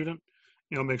for a student.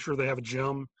 Make sure they have a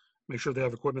gym, make sure they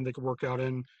have equipment they can work out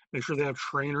in, make sure they have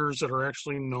trainers that are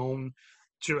actually known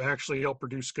to actually help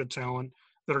produce good talent,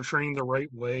 that are training the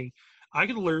right way. I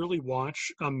could literally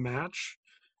watch a match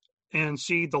and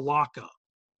see the lockup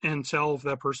and tell if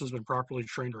that person's been properly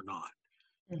trained or not,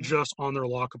 just on their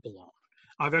lockup alone.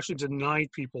 I've actually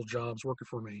denied people jobs working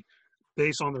for me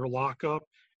based on their lockup.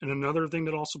 And another thing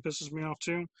that also pisses me off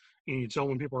too, and you tell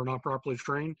when people are not properly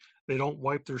trained, they don't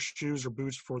wipe their shoes or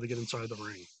boots before they get inside the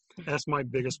ring. That's my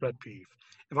biggest pet peeve.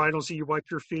 If I don't see you wipe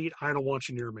your feet, I don't want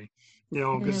you near me,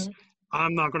 because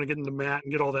I'm not going to get in the mat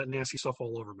and get all that nasty stuff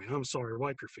all over me. I'm sorry,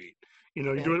 wipe your feet. You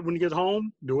do it when you get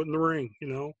home, do it in the ring,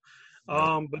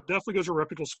 but definitely go to a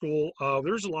reputable school.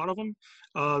 There's a lot of them.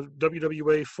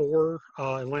 WWA 4,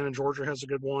 Atlanta, Georgia has a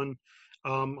good one.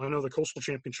 I know the Coastal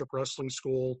Championship Wrestling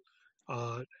School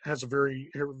has a very,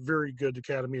 very good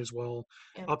academy as well.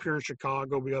 Yeah. Up here in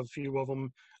Chicago, we have a few of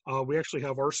them. We actually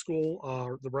have our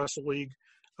school, the Wrestle League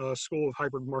School of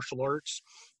Hybrid Martial Arts.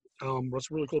 What's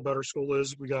really cool about our school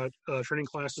is we got training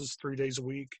classes 3 days a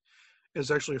week. It's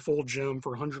actually a full gym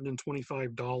for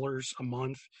 $125 a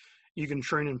month. You can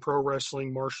train in pro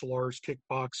wrestling, martial arts,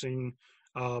 kickboxing,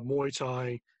 Muay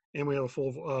Thai, and we have a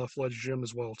full-fledged gym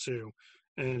as well too.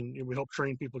 And we help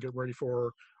train people get ready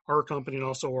for our company, and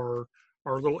also our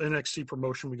little NXT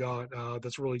promotion we got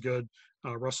that's really good,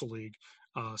 Wrestle League.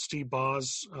 Steve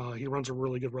Boz, he runs a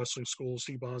really good wrestling school.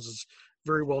 Steve Boz is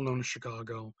very well known in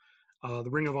Chicago. The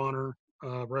Ring of Honor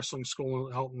wrestling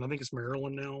school out in, I think it's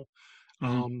Maryland now.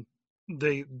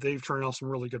 They've turned out some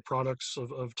really good products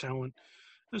of talent.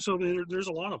 And so there's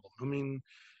a lot of them. I mean,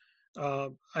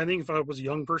 I think if I was a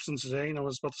young person today and I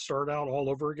was about to start out all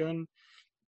over again,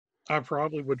 I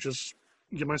probably would just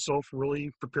get myself really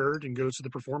prepared and go to the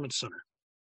performance center.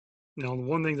 Now, the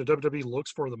one thing that WWE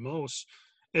looks for the most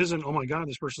isn't, oh my God,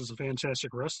 this person's a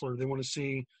fantastic wrestler. They want to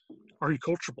see, are you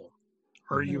coachable?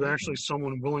 Are you actually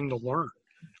someone willing to learn?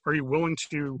 Are you willing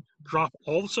to drop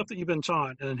all the stuff that you've been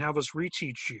taught and have us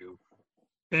reteach you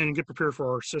and get prepared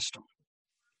for our system?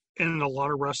 And a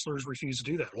lot of wrestlers refuse to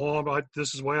do that. Well,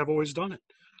 this is the way I've always done it.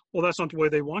 Well, that's not the way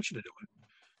they want you to do it.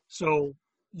 So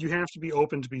you have to be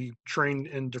open to be trained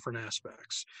in different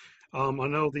aspects. I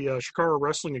know the Chicago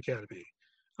Wrestling Academy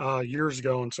years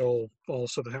ago, until all the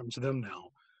stuff that happened to them now.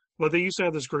 But they used to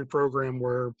have this great program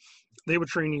where they would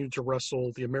train you to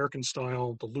wrestle the American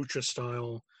style, the lucha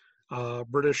style,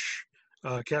 British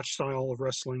catch style of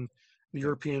wrestling, the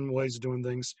European ways of doing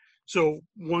things. So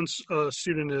once a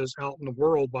student is out in the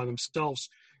world by themselves,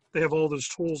 they have all those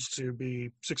tools to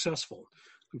be successful.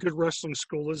 A good wrestling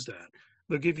school is that.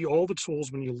 They'll give you all the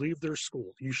tools when you leave their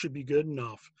school. You should be good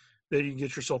enough that you can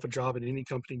get yourself a job at any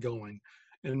company going.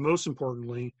 And most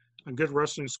importantly, a good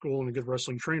wrestling school and a good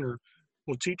wrestling trainer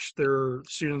will teach their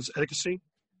students etiquette,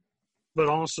 but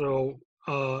also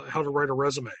how to write a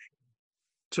resume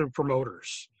to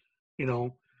promoters. You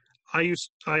know,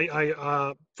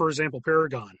 for example,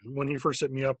 Paragon, when he first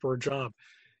hit me up for a job,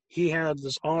 he had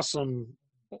this awesome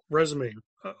resume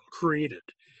created,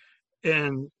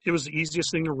 and it was the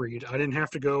easiest thing to read. I didn't have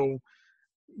to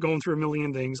going through a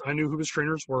million things. I knew who his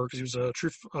trainers were because he was a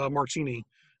Truth Martini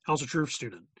House of Truth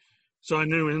student. So I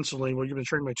knew instantly, well, you've been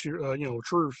trained by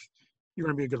Truth, you're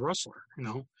going to be a good wrestler,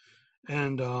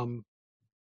 and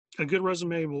a good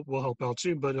resume will help out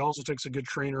too, but it also takes a good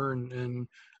trainer and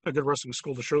a good wrestling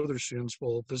school to show their students,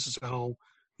 well, this is how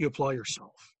you apply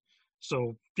yourself.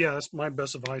 So yeah, that's my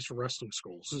best advice for wrestling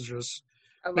schools is just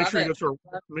make sure you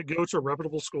go to a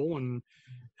reputable school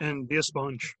and be a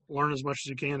sponge, learn as much as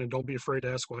you can, and don't be afraid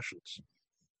to ask questions.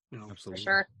 Absolutely. For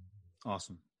sure.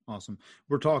 Awesome.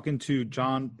 We're talking to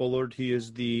John Bullard. He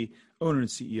is the owner and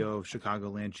CEO of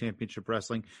Chicagoland Championship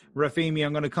Wrestling. Ref Amy,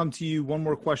 I'm going to come to you. One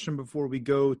more question before we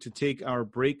go to take our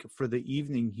break for the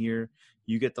evening here.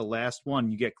 You get the last one.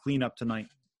 You get cleanup tonight.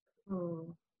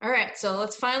 All right. So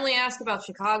let's finally ask about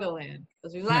Chicagoland,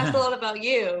 because we've asked a lot about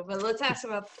you, but let's ask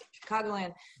about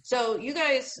Chicagoland. So you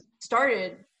guys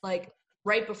started like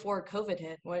right before COVID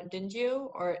hit, didn't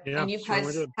you? And you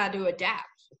guys had to adapt.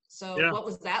 So what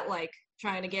was that like,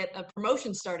 trying to get a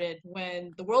promotion started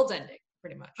when the world's ending,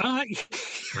 pretty much?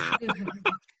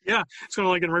 Yeah, it's kind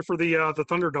of like getting ready for the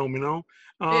Thunderdome,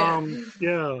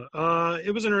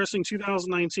 it was interesting.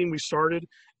 2019 we started.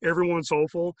 Everyone's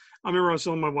hopeful. I remember I was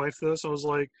telling my wife this. I was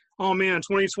like, oh man,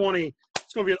 2020,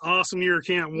 it's going to be an awesome year.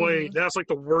 Can't wait. That's like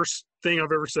the worst thing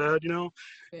I've ever said,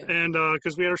 And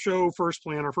because we had our show first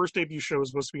planned, our first debut show was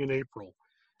supposed to be in April.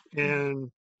 And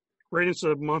right into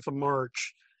the month of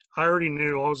March, I already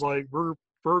knew. I was like, we're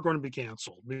going to be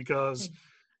canceled because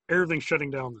everything's shutting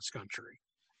down this country.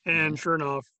 And sure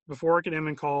enough, before I could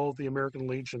even call the American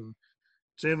Legion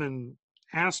to even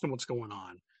ask them what's going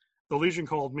on, the Legion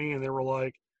called me and they were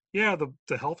like, yeah,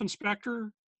 the health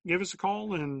inspector gave us a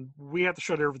call and we have to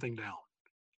shut everything down.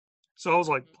 So I was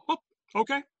like, oh,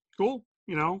 okay, cool,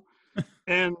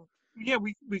 And yeah,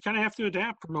 we kind of have to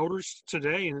adapt, promoters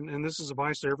today. And this is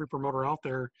advice to every promoter out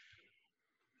there.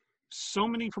 So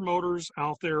many promoters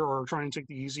out there are trying to take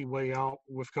the easy way out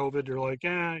with COVID. They're like,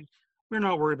 we're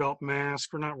not worried about masks.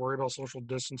 We're not worried about social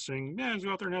distancing. Yeah, just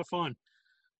go out there and have fun.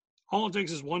 All it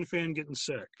takes is one fan getting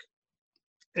sick,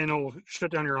 and it'll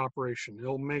shut down your operation.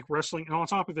 It'll make wrestling, and on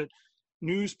top of it,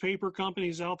 newspaper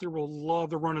companies out there will love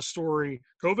to run a story.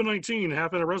 COVID-19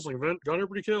 happened at a wrestling event, got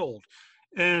everybody killed.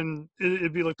 And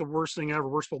it'd be like the worst thing ever,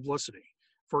 worst publicity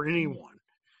for anyone.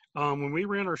 When we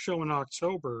ran our show in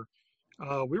October,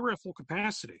 we were at full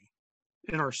capacity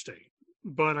in our state,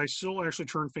 but I still actually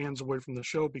turned fans away from the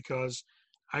show because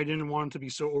I didn't want it to be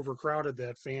so overcrowded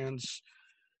that fans,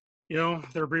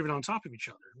 they're breathing on top of each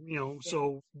other,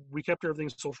 So we kept everything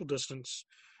social distance.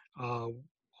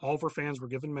 All of our fans were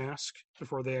given masks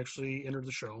before they actually entered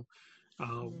the show.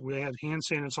 We had hand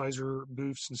sanitizer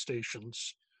booths and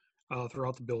stations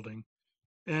throughout the building.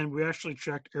 And we actually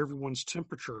checked everyone's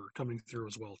temperature coming through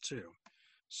as well, too.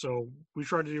 So we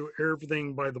tried to do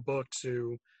everything by the book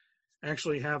to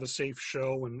actually have a safe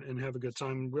show and have a good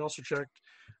time. We also checked,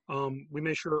 we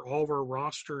made sure all of our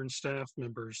roster and staff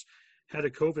members had a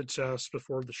COVID test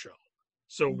before the show.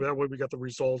 So that way we got the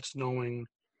results knowing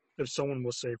if someone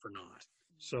was safe or not.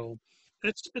 So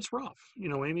it's rough.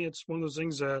 Amy, it's one of those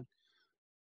things that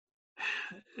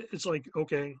it's like,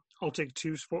 okay, I'll take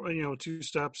two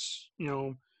steps,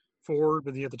 forward,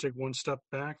 but you have to take one step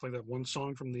back, like that one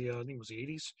song from the I think it was the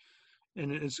 80s.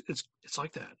 And it's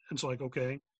like that. It's like,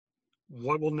 okay,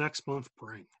 what will next month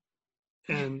bring?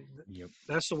 And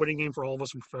that's the waiting game for all of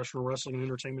us in professional wrestling and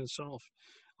entertainment itself.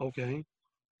 Okay,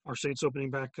 our state's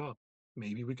opening back up.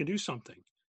 Maybe we can do something.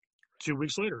 2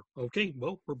 weeks later, okay,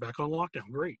 well, we're back on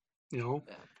lockdown. Great.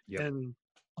 And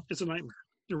it's a nightmare.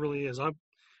 It really is.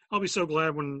 I'll be so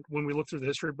glad when we look through the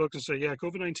history books and say, yeah,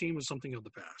 COVID-19 was something of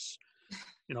the past.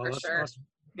 For sure.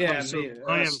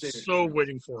 I am so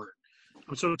waiting for it.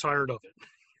 I'm so tired of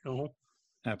it.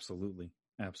 Absolutely.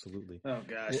 Oh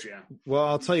gosh, yeah. Well,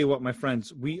 I'll tell you what, my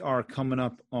friends, we are coming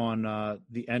up on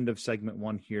the end of segment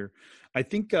 1 here. I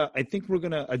think we're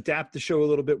going to adapt the show a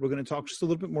little bit. We're going to talk just a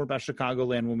little bit more about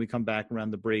Chicagoland when we come back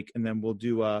around the break, and then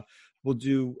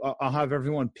I'll have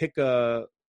everyone pick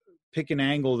an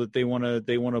angle that they want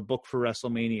to book for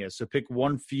WrestleMania. So pick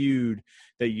one feud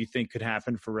that you think could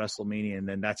happen for WrestleMania, and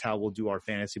then that's how we'll do our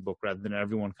fantasy book rather than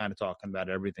everyone kind of talking about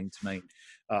everything tonight.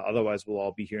 Otherwise, we'll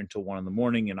all be here until 1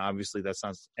 a.m, and obviously that's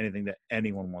not anything that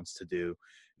anyone wants to do,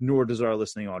 nor does our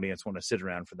listening audience want to sit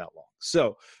around for that long.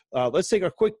 So let's take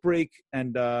our quick break,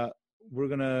 and we're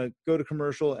going to go to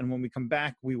commercial, and when we come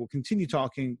back, we will continue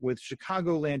talking with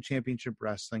Chicagoland Championship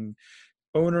Wrestling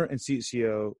owner and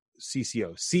CEO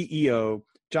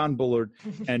John Bullard.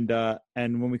 And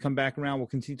when we come back around, we'll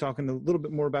continue talking a little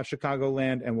bit more about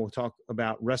Chicagoland, and we'll talk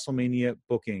about WrestleMania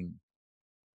booking.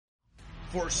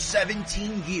 For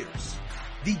 17 years,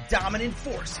 the dominant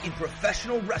force in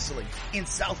professional wrestling in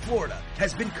South Florida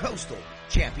has been Coastal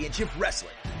Championship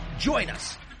Wrestling. Join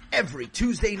us every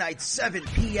Tuesday night, 7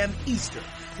 p.m. Eastern,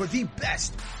 for the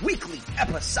best weekly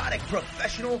episodic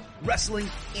professional wrestling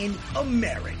in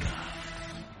America.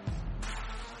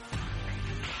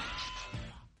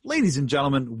 Ladies and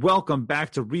gentlemen, welcome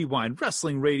back to Wre-Wind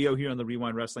Wrestling Radio here on the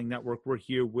Wre-Wind Wrestling Network. We're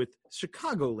here with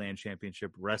Chicagoland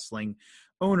Championship Wrestling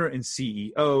owner and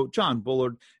CEO, John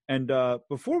Bullard. And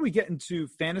before we get into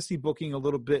fantasy booking a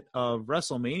little bit of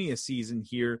WrestleMania season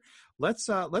here, let's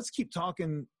keep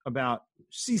talking about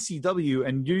CCW.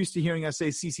 And you're used to hearing us say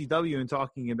CCW and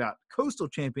talking about Coastal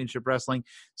Championship Wrestling.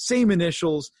 Same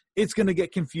initials. It's going to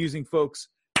get confusing, folks.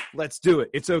 Let's do it.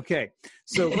 It's okay.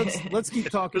 So let's keep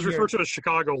talking. Just refer to it as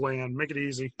Chicagoland. Make it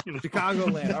easy.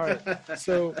 Chicagoland. All right.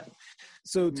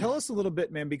 So tell us a little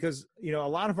bit, man, because a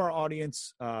lot of our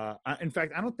audience. In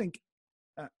fact, I don't think,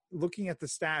 looking at the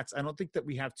stats, I don't think that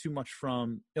we have too much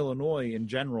from Illinois in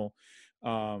general.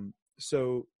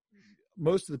 So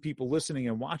most of the people listening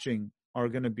and watching are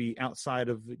going to be outside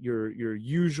of your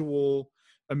usual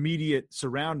immediate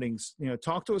surroundings.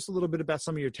 Talk to us a little bit about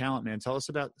some of your talent, man. Tell us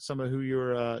about some of who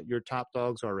your top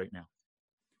dogs are right now.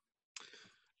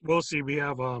 Well, see, we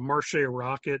have Marche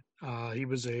Rocket. He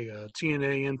was a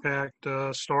TNA Impact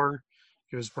star.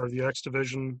 He was part of the X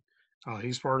Division.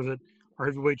 He's part of it. Our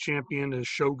heavyweight champion is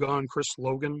Shogun Chris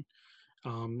Logan.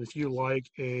 If you like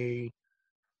a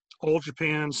All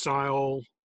Japan style,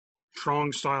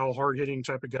 strong style, hard hitting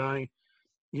type of guy,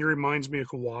 he reminds me of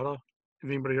Kawada. If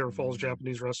anybody ever follows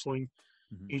Japanese wrestling,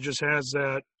 he just has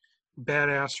that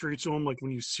badass streak to him, like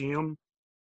when you see him.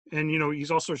 And,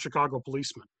 he's also a Chicago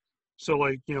policeman. So,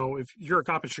 if you're a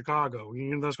cop in Chicago,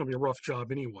 that's going to be a rough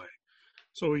job anyway.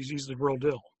 So he's the real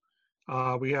deal.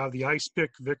 We have the Ice Pick,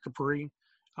 Vic Capri,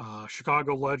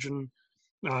 Chicago legend.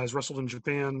 Has wrestled in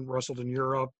Japan, wrestled in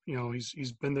Europe.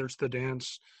 He's been there to the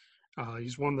dance.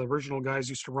 He's one of the original guys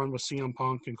who used to run with CM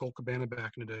Punk and Colt Cabana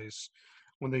back in the days,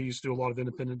 when they used to do a lot of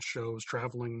independent shows,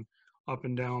 traveling up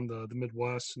and down the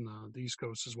Midwest and the East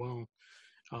Coast as well.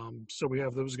 So we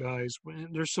have those guys.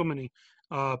 There's so many.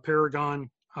 Paragon,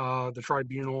 the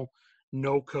Tribunal,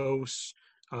 No Coast,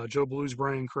 Joe Blues,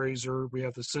 Brian Crazer. We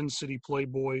have the Sin City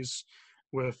Playboys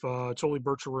with Tully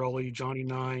Bertarelli, Johnny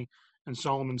Nye, and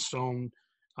Solomon Stone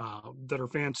that are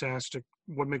fantastic.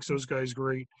 What makes those guys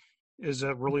great is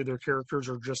that really their characters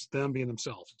are just them being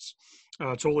themselves.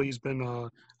 Tully's been a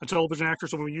television actor,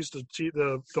 so when we used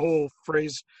the whole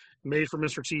phrase "made for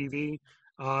Mr. TV,"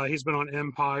 he's been on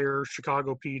Empire,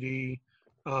 Chicago PD,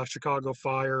 Chicago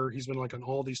Fire. He's been on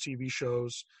all these TV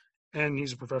shows, and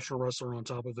he's a professional wrestler on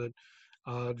top of it.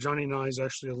 Johnny Nye is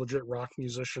actually a legit rock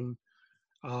musician.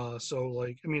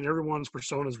 Everyone's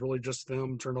persona is really just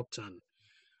them turned up 10.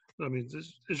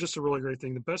 It's just a really great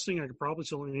thing. The best thing I could probably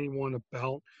tell anyone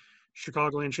about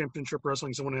Chicagoland Championship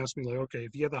Wrestling, someone asked me, okay,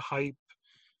 if you had to hype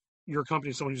your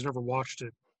company to someone who's never watched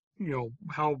it,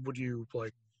 how would you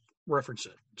reference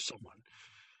it to someone?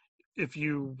 If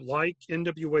you like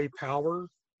NWA Power,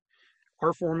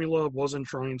 our formula wasn't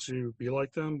trying to be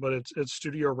like them, but it's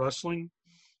studio wrestling,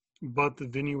 but the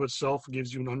venue itself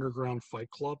gives you an underground fight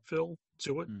club feel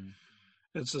to it.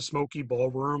 It's a smoky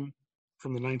ballroom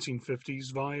from the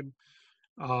 1950s vibe.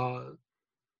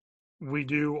 We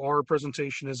do our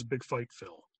presentation as a big fight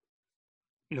feel.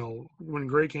 When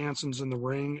Greg Hansen's in the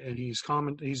ring and he's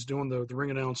doing the ring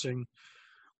announcing,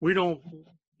 we don't,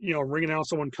 ring announce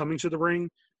someone coming to the ring.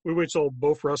 We wait till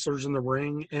both wrestlers in the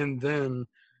ring, and then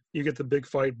you get the big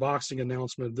fight boxing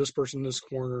announcement. This person in this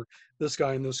corner, this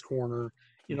guy in this corner,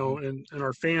 and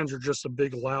our fans are just a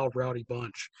big, loud, rowdy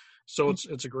bunch. So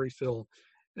it's a great feel.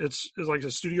 It's like a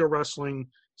studio wrestling,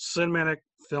 cinematic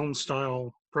film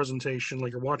style presentation,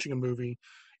 like you're watching a movie.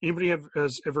 Anybody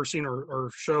has ever seen our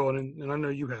show, and I know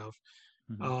you have.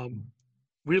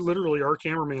 We literally, our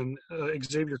cameraman,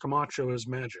 Xavier Camacho, is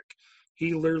magic.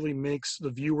 He literally makes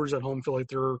the viewers at home feel like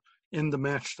they're in the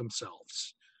match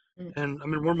themselves. And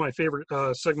one of my favorite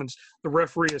segments, the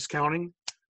referee is counting,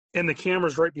 and the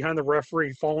camera's right behind the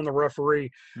referee, following the referee.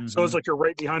 So it's like you're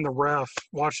right behind the ref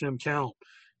watching him count.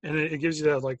 And it gives you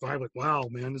that vibe, wow,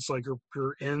 man, it's like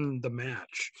you're in the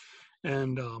match.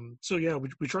 And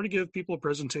we try to give people a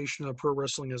presentation of pro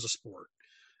wrestling as a sport.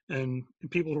 And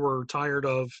people who are tired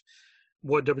of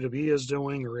what WWE is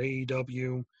doing or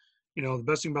AEW, The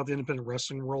best thing about the independent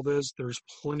wrestling world is there's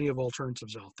plenty of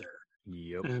alternatives out there.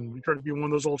 Yep. And we try to be one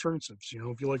of those alternatives.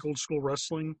 If you like old school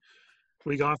wrestling,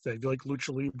 we got that. If you like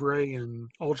Lucha Libre and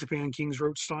All Japan Kings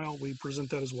Road style, we present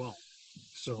that as well.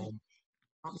 So,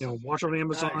 watch on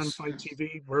Amazon, Nice. Fight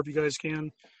TV, wherever you guys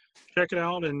can. Check it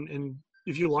out. And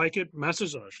if you like it,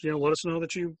 message us. Let us know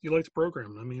that you like the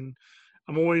program. I mean,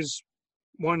 I'm always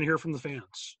wanting to hear from the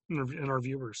fans and our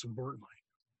viewers, importantly.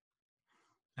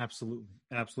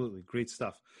 Absolutely. Great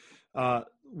stuff.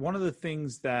 One of the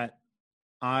things that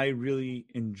I really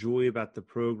enjoy about the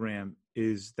program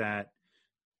is that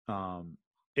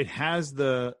it has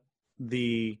the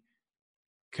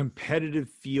competitive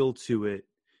feel to it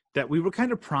that we were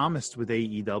kind of promised with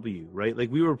AEW, right? Like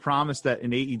we were promised that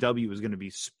in AEW was going to be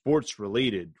sports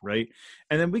related, right?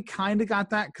 And then we kind of got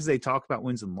that because they talk about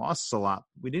wins and losses a lot.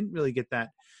 We didn't really get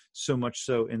that so much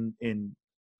so in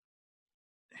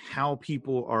how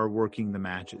people are working the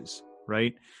matches,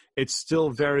 right? It's still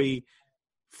very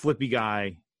flippy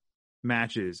guy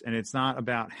matches, and it's not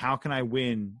about how can I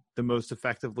win the most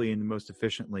effectively and the most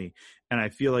efficiently. And I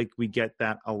feel like we get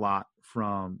that a lot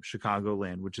from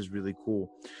Chicagoland, which is really cool.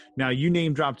 Now, you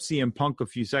name dropped CM Punk a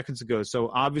few seconds ago,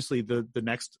 so obviously the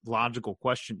next logical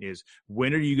question is,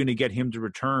 when are you going to get him to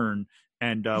return,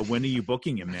 and when are you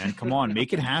booking him, man? Come on,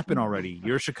 make it happen already.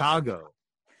 You're Chicago.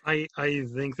 I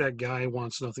think that guy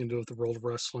wants nothing to do with the world of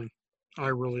wrestling. I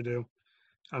really do.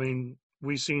 I mean,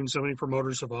 we've seen so many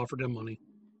promoters have offered him money,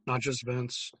 not just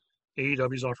Vince.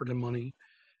 AEW's offered him money,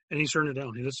 and he's turned it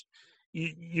down. He just,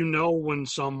 when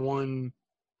someone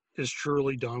is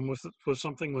truly done with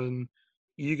something, when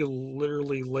you can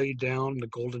literally lay down the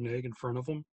golden egg in front of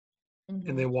them,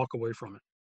 and they walk away from it.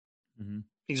 Mm-hmm.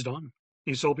 He's done.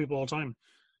 He's told people all the time,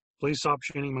 please stop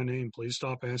chanting my name. Please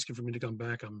stop asking for me to come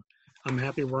back. I'm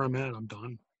happy where I'm at. I'm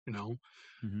done.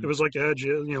 Mm-hmm. It was like Edge,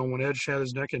 when Edge had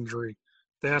his neck injury,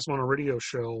 they asked him on a radio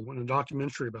show in a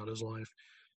documentary about his life.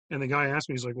 And the guy asked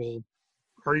me, he's like, well,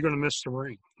 are you going to miss the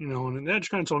ring? And Edge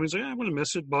kind of told me, he's like, I'm going to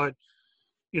miss it, but,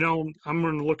 I'm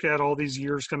going to look at all these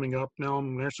years coming up now.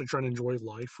 I'm actually trying to enjoy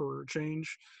life for a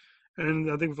change. And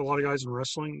I think with a lot of guys in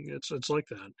wrestling, it's like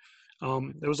that.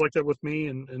 It was like that with me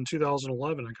in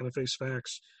 2011. I kind of faced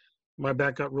facts. My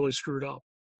back got really screwed up.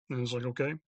 And I was like,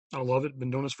 okay, I love it.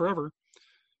 Been doing this forever.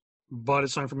 But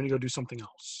it's time for me to go do something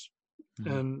else.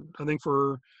 Mm-hmm. And I think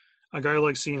for a guy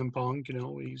like CM Punk,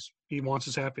 he wants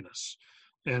his happiness.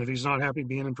 And if he's not happy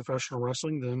being in professional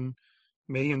wrestling, then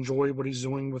may enjoy what he's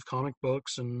doing with comic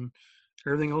books and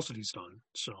everything else that he's done.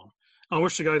 So I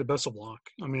wish the guy the best of luck.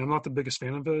 I mean, I'm not the biggest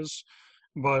fan of his,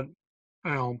 but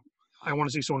I want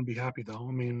to see someone be happy, though.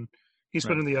 I mean, he's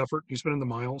put in the effort. He's put in the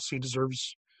miles. He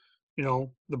deserves, the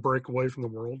break away from the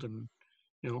world. And,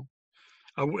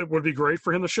 it would be great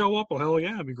for him to show up. Well, hell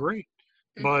yeah, it'd be great.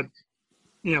 But,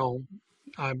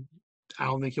 I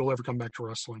don't think he'll ever come back to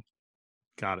wrestling.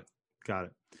 Got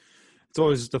it. It's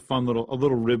always just a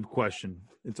little rib question.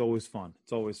 It's always fun.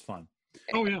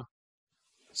 Oh yeah.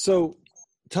 So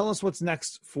tell us what's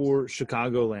next for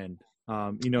Chicagoland.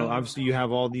 Obviously you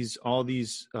have all these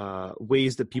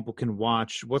ways that people can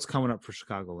watch. What's coming up for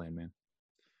Chicagoland, man?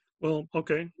 Well,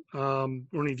 okay.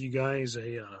 Want to give you guys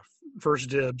a first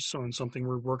dibs on something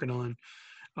we're working on.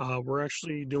 We're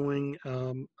actually doing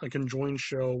a conjoined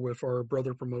show with our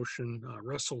brother promotion,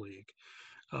 Wrestle League.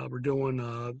 We're doing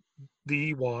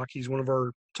the Ewok. He's one of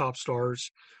our top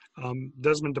stars.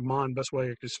 Desmond Damon, best way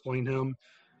I could explain him,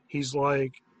 he's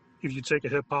like if you take a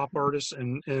hip hop artist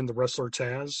and the wrestler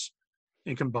Taz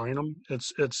and combine them,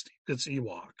 it's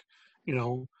Ewok,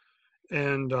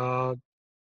 And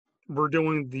we're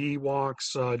doing the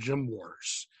Ewoks Gym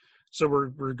Wars. So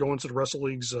we're going to the Wrestle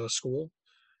League's school,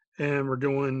 and we're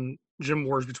doing gym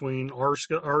wars between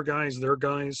our guys, their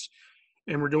guys.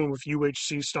 And we're doing with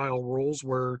UHC style rules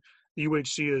where the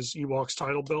UHC is Ewok's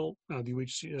title belt. The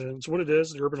UHC, it's what it is,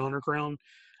 the Urban Honor Crown.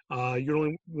 You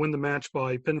only win the match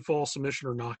by pinfall, submission,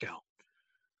 or knockout.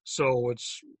 So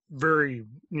it's very,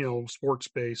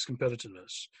 sports-based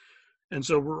competitiveness. And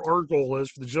so our goal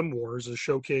is for the Gym Wars is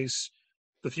showcase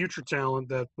the future talent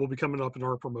that will be coming up in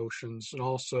our promotions, and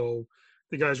also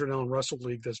the guys right now in Wrestle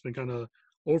League that's been kind of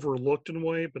overlooked in a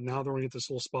way, but now they're going to get this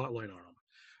little spotlight on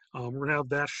them. We're going to have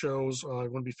that shows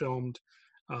going to be filmed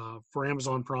for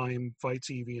Amazon Prime, Fight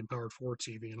TV, and Powered 4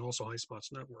 TV, and also High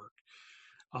Spots Network.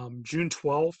 June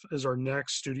 12th is our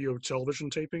next studio television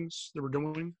tapings that we're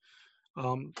doing.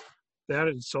 That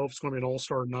in itself is going to be an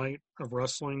all-star night of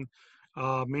wrestling.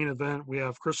 Main event, we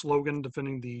have Chris Logan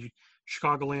defending the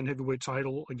Chicagoland heavyweight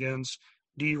title against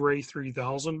D-Ray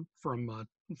 3000 from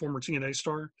former TNA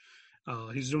star.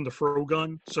 He's doing the Fro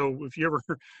Gun. So if you ever,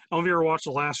 I don't know if you ever watched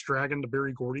The Last Dragon, the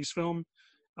Barry Gordy's film,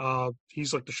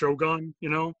 He's like the Shogun,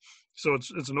 so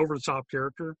it's an over the top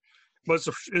character, but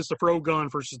it's the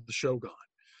Frogun versus the Shogun.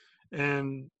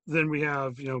 And then we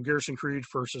have, Garrison Creed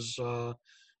versus,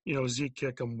 Zeke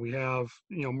Kickham. We have,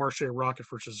 Marche Rocket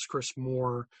versus Chris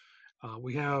Moore.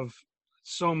 We have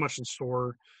so much in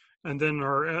store. And then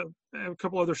a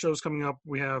couple other shows coming up.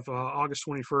 We have August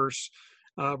 21st,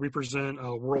 we present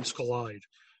Worlds Collide.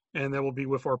 And that will be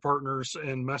with our partners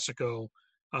in Mexico,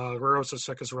 Reros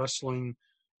Secas Wrestling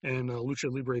and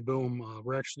Lucha Libre Boom.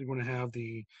 We're actually going to have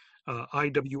the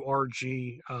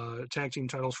IWRG tag team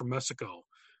titles from Mexico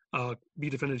be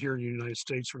defended here in the United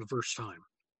States for the first time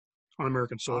on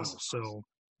American soil. Awesome. So,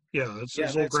 it's a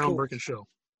little groundbreaking cool. show.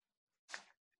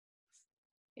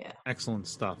 Yeah. Excellent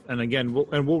stuff. And again, we'll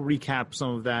recap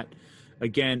some of that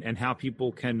again and how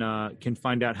people can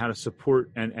find out how to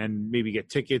support and maybe get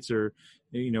tickets or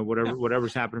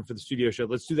whatever's happening for the studio show.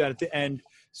 Let's do that at the end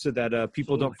so that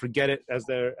people don't forget it as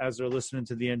they're listening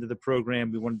to the end of the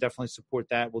program. We want to definitely support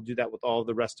that. We'll do that with all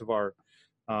the rest of our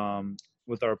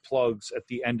with our plugs at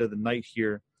the end of the night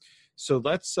here. So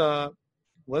let's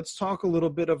talk a little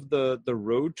bit of the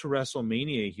road to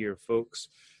WrestleMania here, folks.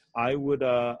 I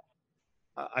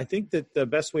think that the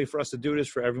best way for us to do it is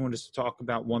for everyone just to talk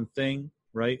about one thing,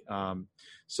 right?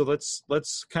 So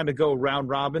let's kind of go round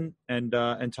robin and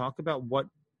talk about what,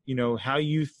 how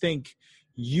you think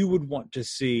you would want to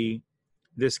see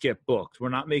this get booked. We're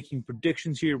not making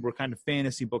predictions here. We're kind of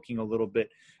fantasy booking a little bit,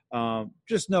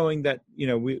 just knowing that,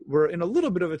 we're in a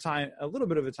little bit of a time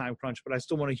crunch, but I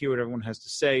still want to hear what everyone has to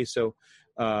say. So,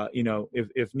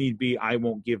 if need be, I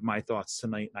won't give my thoughts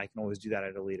tonight. I can always do that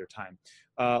at a later time.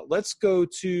 Let's go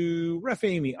to Ref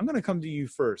Amy. I'm going to come to you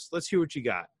first. Let's hear what you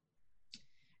got.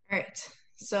 All right.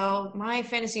 So my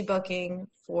fantasy booking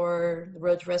for the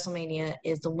road to WrestleMania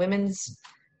is the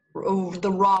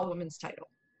Raw Women's title.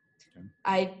 Okay.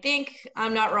 I think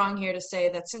I'm not wrong here to say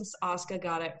that since Asuka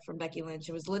got it from Becky Lynch,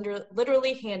 it was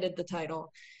literally handed the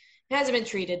title. It hasn't been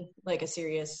treated like a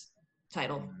serious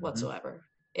title whatsoever.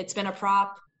 It's been a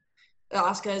prop.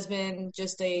 Asuka has been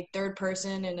just a third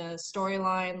person in a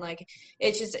storyline. Like,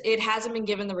 it hasn't been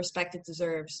given the respect it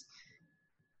deserves.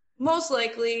 Most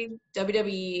likely,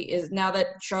 WWE is, now that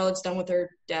Charlotte's done with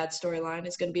her dad's storyline,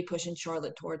 is going to be pushing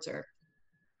Charlotte towards her.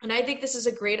 And I think this is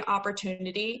a great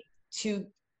opportunity to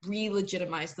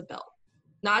re-legitimize the belt.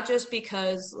 Not just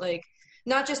because,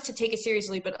 not just to take it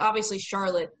seriously, but obviously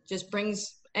Charlotte just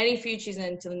brings any feud she's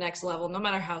in to the next level, no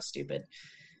matter how stupid.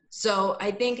 So I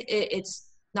think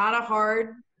it's not a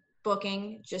hard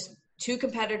booking, just two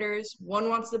competitors. One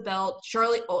wants the belt.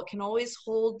 Charlotte can always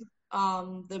hold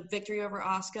the victory over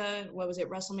Asuka. What was it,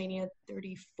 WrestleMania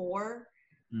 34?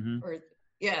 Or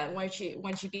when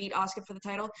she beat Asuka for the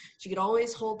title. She could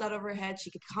always hold that over her head.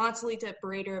 She could constantly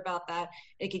berate her about that.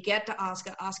 It could get to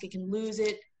Asuka. Asuka can lose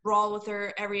it, brawl with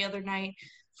her every other night.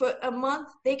 For a month,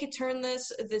 they could turn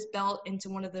this belt into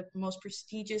one of the most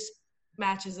prestigious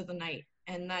matches of the night.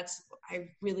 And I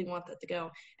really want that to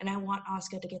go. And I want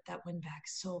Asuka to get that win back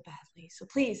so badly. So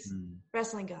please,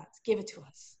 wrestling gods, give it to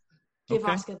us. Give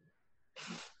Asuka.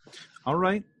 All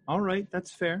right.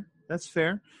 That's fair.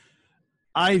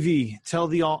 Ivy,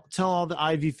 tell all the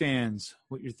Ivy fans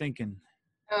what you're thinking.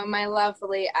 Oh, my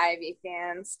lovely Ivy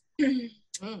fans.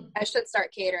 I should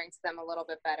start catering to them a little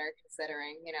bit better,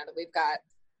 considering, that we've got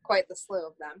quite the slew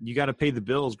of them. You got to pay the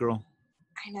bills, girl.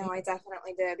 I know, I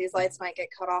definitely do. These lights might get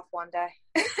cut off one day.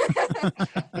 On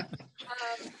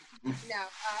a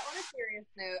serious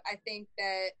note, I think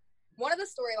that one of the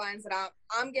storylines that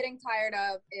I'm getting tired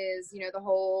of is, the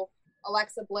whole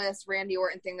Alexa Bliss, Randy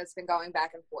Orton thing that's been going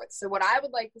back and forth. So what I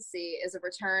would like to see is a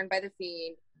return by The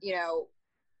Fiend,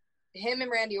 him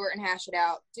and Randy Orton hash it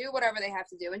out, do whatever they have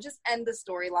to do, and just end the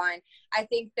storyline. I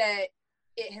think that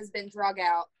it has been drug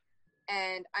out,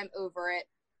 and I'm over it.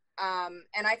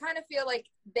 And I kind of feel like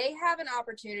they have an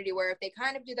opportunity where if they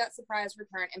kind of do that surprise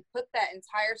return and put that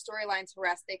entire storyline to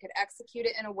rest, they could execute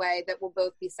it in a way that will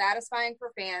both be satisfying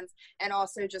for fans and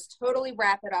also just totally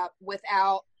wrap it up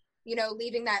without,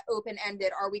 leaving that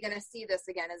open-ended. Are we going to see this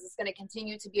again? Is this going to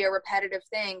continue to be a repetitive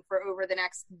thing for over the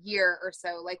next year or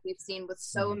so, like we've seen with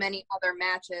so many other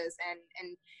matches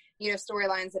and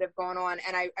storylines that have gone on?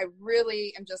 And I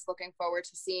really am just looking forward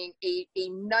to seeing a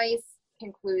nice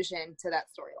conclusion to that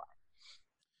storyline.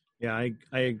 Yeah,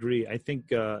 I agree. I think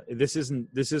this isn't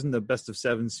the best of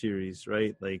 7 series,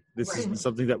 right? Like this isn't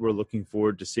something that we're looking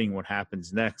forward to seeing what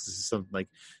happens next. This is something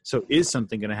is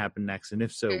something going to happen next, and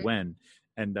if so, when?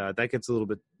 And that gets a little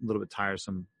bit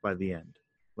tiresome by the end.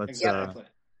 Exactly.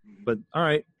 But all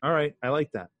right. I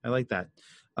like that.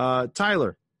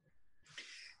 Tyler.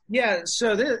 Yeah,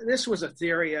 so this was a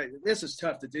theory. This is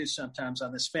tough to do sometimes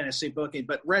on this fantasy booking,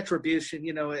 but retribution,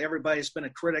 everybody's been a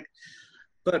critic.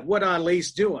 But what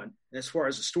Ali's doing as far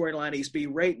as the storyline, he's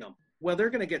berating them. Well, they're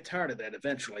going to get tired of that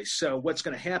eventually. So what's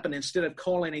going to happen, instead of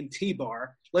calling him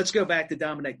T-Bar, let's go back to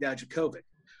Dominik Dijakovic.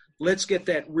 Let's get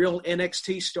that real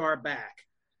NXT star back.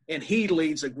 And he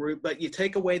leads a group, but you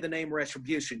take away the name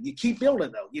Retribution. You keep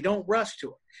building, though. You don't rush to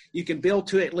it. You can build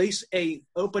to at least a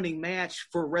opening match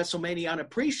for WrestleMania on a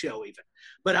pre-show even.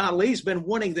 But Ali's been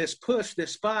wanting this push,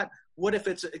 this spot. What if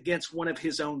it's against one of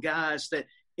his own guys that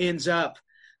ends up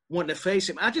wanting to face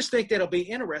him? I just think that'll be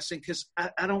interesting because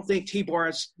I don't think T-Bar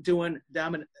is doing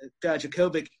Dominik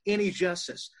Dijakovic any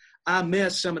justice. I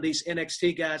miss some of these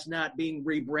NXT guys not being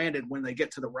rebranded when they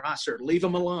get to the roster. Leave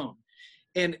them alone.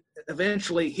 And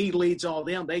eventually he leads all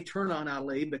them. They turn on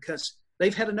Ali because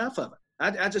they've had enough of it.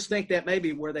 I just think that may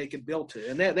be where they could build to.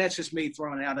 And that's just me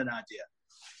throwing out an idea.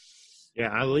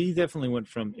 Yeah, Ali definitely went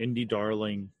from indie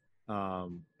darling.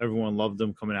 Everyone loved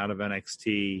him coming out of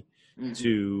NXT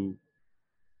to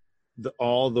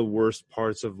all the worst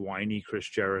parts of whiny Chris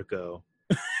Jericho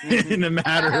in a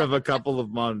matter of a couple of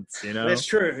months, That's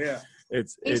true, yeah.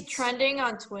 He's trending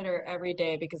on Twitter every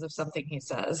day because of something he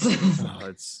says.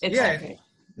 It's fantastic.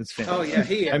 It's fantastic. Oh yeah,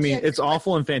 he is. I mean, it's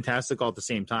awful and fantastic all at the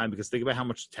same time because think about how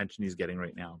much attention he's getting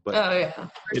right now. But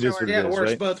it is what it is, it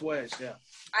works right? both ways. Yeah.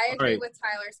 I agree with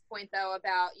Tyler's point though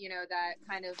about that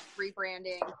kind of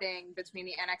rebranding thing between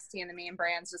the NXT and the main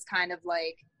brands, just kind of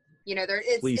like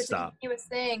it's stop. a continuous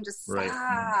thing. Just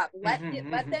stop. Right.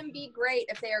 Let them be great.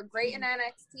 If they are great in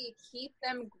NXT, keep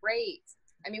them great.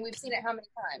 I mean, we've seen it how many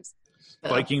times?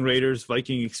 Viking Raiders,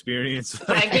 Viking Experience.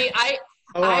 I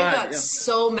got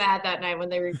so mad that night when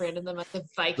they rebranded them as the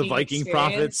Viking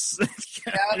Prophets.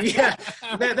 Yeah,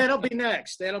 that'll be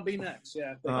next.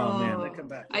 Yeah. Oh man, they come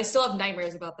back. I still have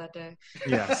nightmares about that day.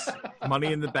 Yes,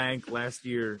 Money in the Bank last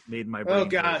year made my brain. Oh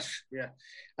gosh, hurt.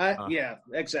 Yeah, yeah,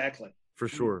 exactly. For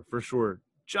sure.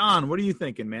 John, what are you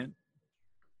thinking, man?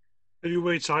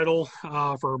 Heavyweight title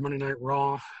for Monday Night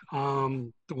Raw.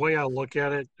 The way I look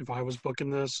at it, if I was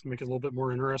booking this, make it a little bit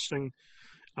more interesting.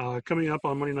 Coming up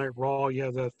on Monday Night Raw, you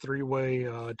have the three-way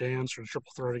dance or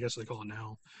triple threat, I guess they call it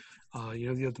now. You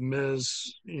have The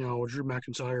Miz, Drew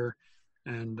McIntyre,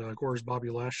 and of course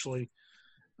Bobby Lashley.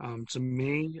 To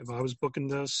me, if I was booking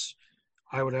this,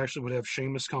 I would have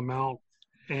Sheamus come out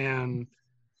and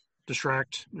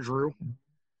distract Drew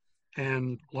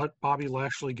and let Bobby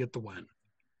Lashley get the win.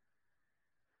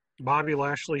 Bobby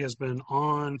Lashley has been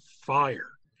on fire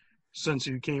since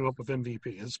he came up with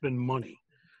MVP. It's been money.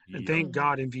 And thank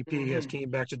God MVP has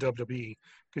came back to WWE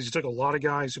because he took a lot of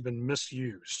guys who've been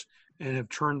misused and have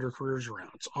turned their careers around.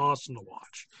 It's awesome to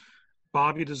watch.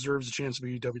 Bobby deserves a chance to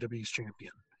be WWE's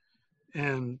champion.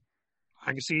 And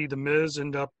I can see The Miz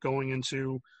end up going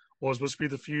into what was supposed to be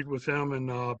the feud with him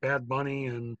and Bad Bunny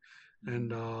and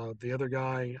the other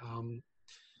guy,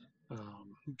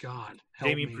 God help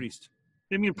Damian me. Priest.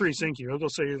 Damian Priest, thank you. I was going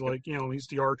to say, he's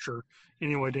the Archer.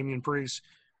 Anyway, Damian Priest,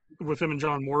 with him and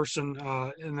John Morrison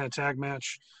in that tag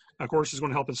match, of course, is going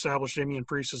to help establish Damian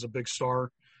Priest as a big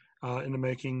star in the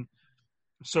making.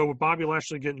 So with Bobby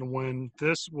Lashley getting the win,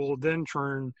 this will then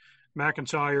turn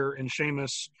McIntyre and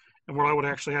Sheamus, and what I would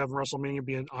actually have in WrestleMania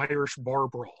be an Irish bar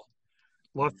brawl.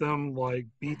 Let them,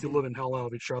 beat the living hell out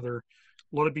of each other.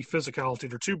 Let it be physicality.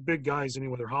 They're two big guys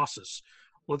anyway. They're hosses.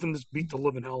 Let them just beat the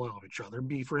living hell out of each other.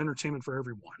 Be for entertainment for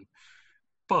everyone.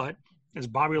 But as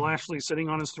Bobby Lashley is sitting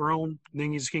on his throne,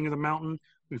 thinking he's king of the mountain,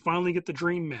 we finally get the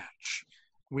dream match.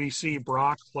 We see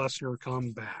Brock Lesnar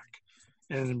come back.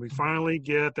 And we finally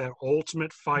get that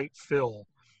ultimate fight, Phil.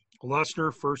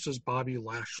 Lesnar versus Bobby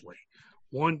Lashley.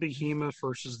 One behemoth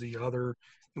versus the other.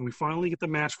 And we finally get the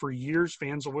match. For years,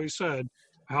 fans always said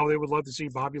how they would love to see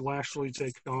Bobby Lashley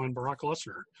take on Brock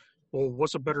Lesnar. Well,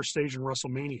 what's a better stage than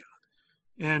WrestleMania?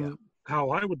 And how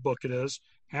I would book it is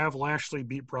have Lashley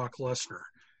beat Brock Lesnar.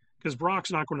 Because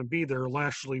Brock's not going to be there.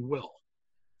 Lashley will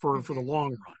for the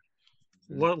long run.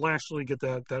 Let Lashley get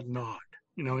that nod.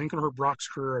 Ain't going to hurt Brock's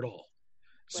career at all.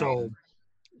 So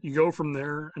you go from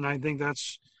there, and I think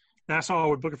that's how I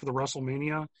would book it for the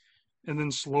WrestleMania. And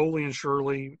then slowly and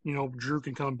surely, Drew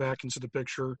can come back into the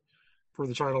picture for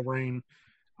the title reign.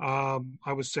 I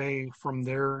would say from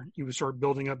there, you would start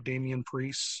building up Damian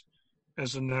Priest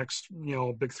as the next,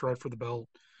 big threat for the belt.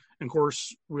 And of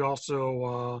course, we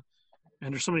also,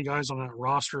 and there's so many guys on that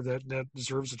roster that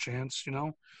deserves a chance,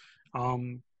 that's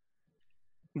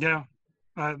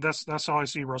how I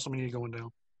see WrestleMania going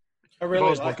down. I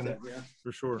really like that,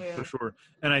 for sure.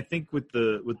 And I think with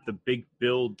the big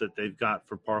build that they've got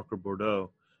for Parker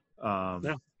Bordeaux,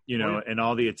 you know, and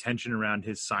all the attention around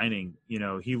his signing. You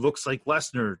know, he looks like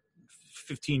Lesnar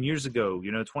 15 years ago,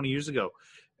 you know, 20 years ago.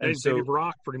 And so, Baby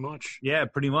Brock, pretty much. Yeah,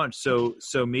 pretty much. So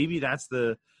maybe that's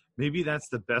the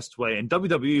best way. And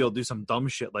WWE will do some dumb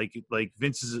shit like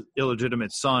Vince's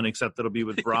illegitimate son, except it'll be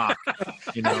with Brock,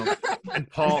 you know. And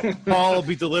Paul will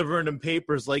be delivering him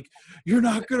papers like, "You're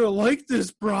not gonna like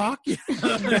this, Brock." You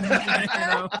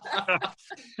know?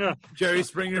 Jerry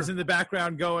Springer's in the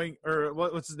background going, or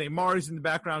what's his name? Mari's in the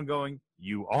background going,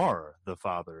 "You are the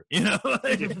father," you know.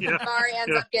 Mari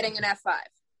ends up getting an F5.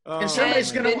 And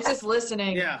somebody's going to. Vince is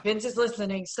listening. Yeah. Vince is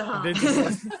listening. Stop.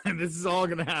 This is all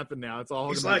going to happen now. It's all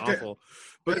going to be awful.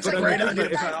 It's a great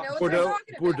idea.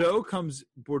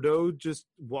 Bordeaux just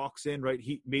walks in, right?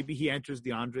 He enters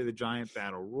the Andre the Giant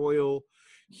Battle Royal.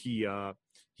 He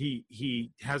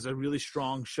has a really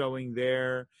strong showing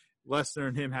there. Lesnar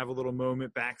and him have a little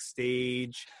moment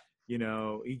backstage. You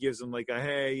know, he gives him like a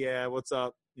 "Hey, yeah, what's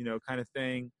up?" you know, kind of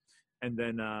thing, and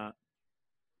then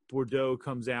Bordeaux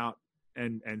comes out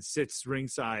and sits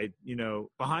ringside, you know,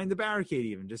 behind the barricade,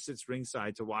 even just sits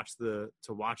ringside to watch the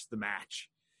match.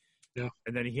 Yeah.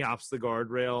 And then he hops the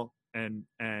guardrail and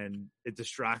it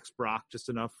distracts Brock just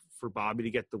enough for Bobby to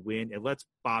get the win. It lets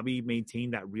Bobby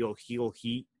maintain that real heel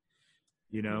heat,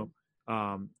 you know,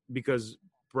 because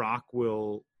Brock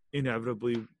will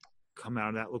inevitably come out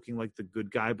of that looking like the good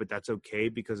guy, but that's okay,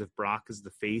 because if Brock is the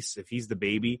face, if he's the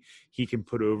baby, he can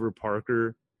put over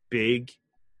Parker big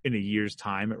in a year's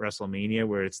time at WrestleMania,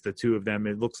 where it's the two of them.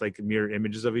 It looks like mirror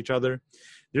images of each other.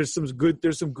 There's some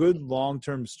good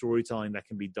long-term storytelling that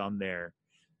can be done there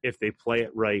if they play it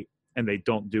right and they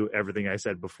don't do everything I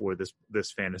said before this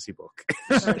fantasy book.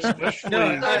 It's already on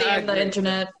the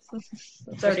internet.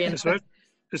 It's already in the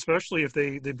Especially if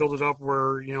they build it up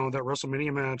where, you know, that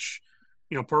WrestleMania match,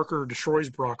 you know, Parker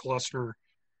destroys Brock Lesnar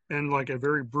in like a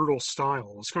very brutal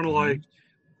style. It's kind of like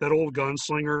that old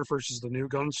gunslinger versus the new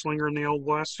gunslinger in the Old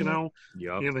West, you know?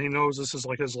 Yep. You know, he knows this is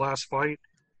like his last fight,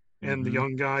 and the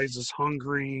young guy's is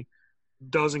hungry,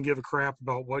 doesn't give a crap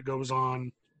about what goes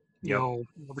on, you know,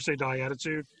 never say die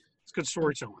attitude. It's good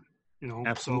storytelling, you know?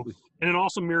 Absolutely. So, and it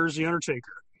also mirrors The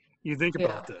Undertaker. You think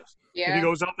about this. Yeah. If he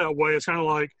goes out that way, it's kind of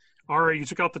like, all right, you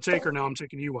took out the Taker, now I'm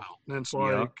taking you out. And it's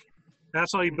like,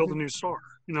 that's how you build a new star.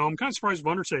 You know, I'm kind of surprised with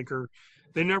Undertaker.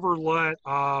 They never let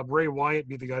Bray Wyatt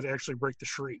be the guy to actually break the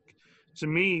streak. To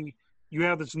me, you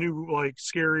have this new, like,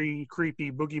 scary,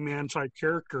 creepy, boogeyman type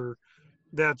character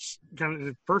that's kind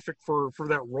of perfect for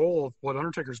that role of what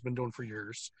Undertaker's been doing for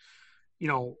years. You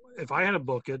know, if I had to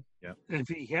book it, and if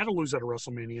he had to lose at a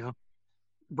WrestleMania,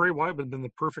 Bray Wyatt would have been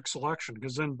the perfect selection,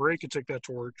 because then Bray could take that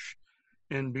torch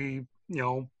and be, you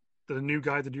know, the new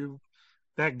guy to do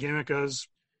that gimmick as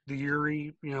the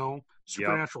eerie, you know,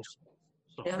 supernatural.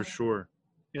 So, for sure.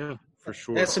 Yeah, for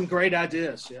sure. That's some great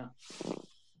ideas. Yeah.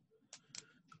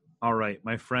 All right,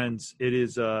 my friends, it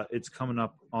is it's coming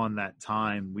up on that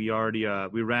time. We already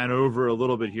we ran over a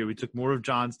little bit here. We took more of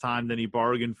John's time than he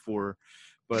bargained for,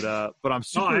 but I'm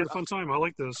super. I had a fun time. I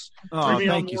like this. Oh,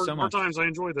 thank you so much. More times. I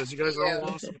enjoy this. You guys are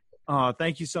all awesome.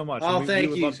 Thank you so much. Oh, we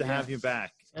would love to have you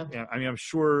back. Yeah, I mean, I'm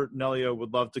sure Nelio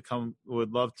would love to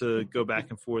go back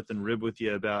and forth and rib with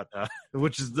you about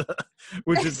which is the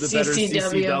better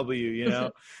CCW. You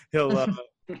know, he'll love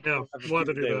to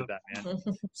do that, man.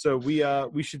 So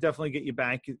we should definitely get you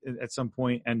back at some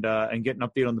point and get an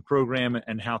update on the program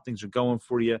and how things are going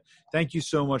for you. Thank you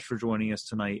so much for joining us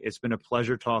tonight. It's been a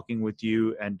pleasure talking with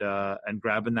you and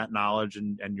grabbing that knowledge,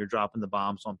 and you're dropping the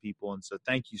bombs on people. And so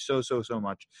thank you so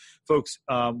much, folks.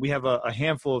 We have a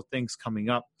handful of things coming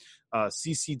up.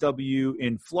 CCW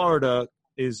in Florida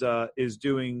is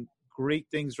doing great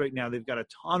things right now. They've got a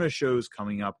ton of shows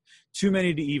coming up, too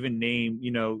many to even name.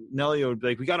 You know, Nelio would be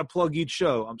like, we got to plug each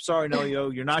show. I'm sorry,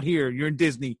 Nelio, you're not here. You're in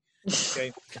Disney.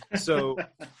 Okay. So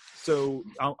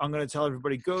I'm going to tell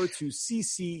everybody, go to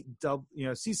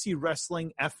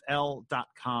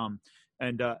ccwrestlingfl.com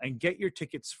and get your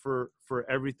tickets for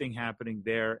everything happening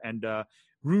there. And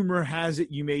rumor has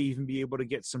it you may even be able to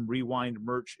get some Wre-Wind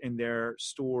merch in their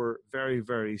store very,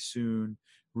 very soon.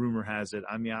 Rumor has it.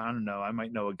 I mean, I don't know. I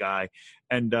might know a guy.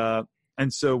 And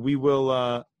so we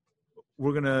will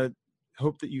we're going to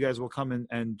hope that you guys will come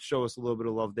and show us a little bit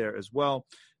of love there as well.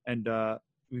 And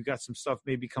we've got some stuff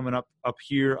maybe coming up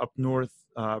here, up north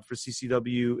for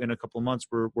CCW in a couple of months.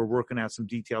 We're working out some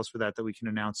details for that we can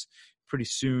announce pretty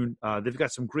soon. They've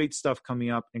got some great stuff coming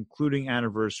up, including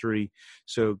Anniversary.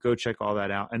 So go check all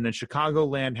that out. And then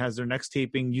Chicagoland has their next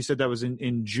taping. You said that was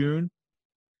in June?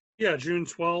 Yeah, June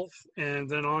 12th, and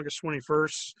then August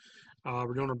 21st.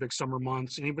 We're doing our big summer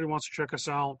months. Anybody wants to check us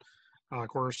out, Of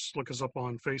course, look us up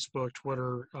on Facebook,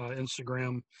 Twitter,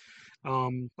 Instagram.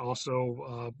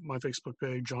 Also, my Facebook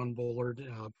page, John Bullard.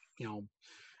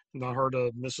 Not hard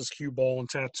to miss his cue ball and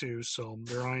tattoos, so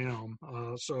there I am.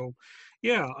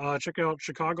 Check out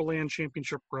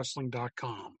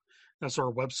ChicagolandChampionshipWrestling.com. That's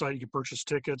our website. You can purchase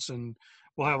tickets, and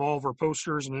we'll have all of our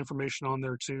posters and information on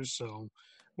there too. So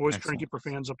always trying to keep our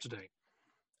fans up to date.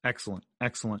 Excellent.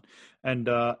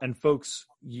 And folks,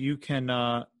 you can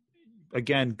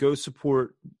again go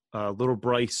support little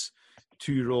Bryce,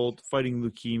 2-year-old fighting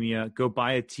leukemia. Go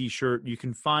buy a t-shirt. You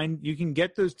can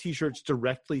get those t-shirts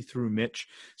directly through Mitch.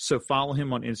 So follow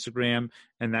him on Instagram,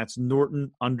 and that's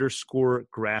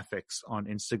Norton_graphics on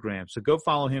Instagram. So go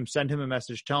follow him, send him a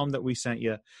message, tell him that we sent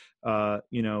you,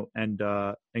 and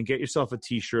get yourself a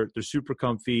t-shirt. They're super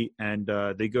comfy, and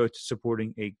they go to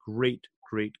supporting a great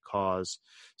cause.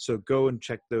 So go and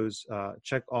check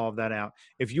all of that out.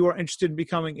 If you are interested in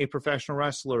becoming a professional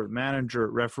wrestler, manager,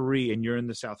 referee, and you're in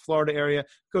the South Florida area,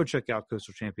 go check out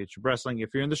Coastal Championship Wrestling.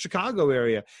 If you're in the Chicago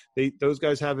area, those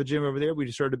guys have a gym over there. We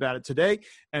just heard about it today.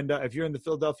 And if you're in the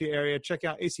Philadelphia area, check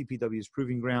out ACPW's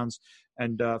Proving Grounds.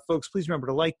 And folks, please remember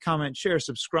to like, comment, share,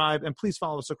 subscribe, and please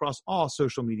follow us across all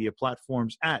social media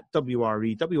platforms at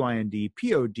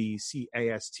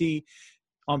WREWINDPODCAST.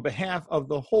 On behalf of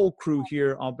the whole crew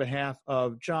here, on behalf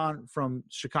of John from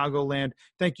Chicagoland,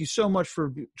 thank you so much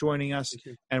for joining us,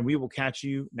 and we will catch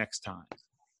you next time.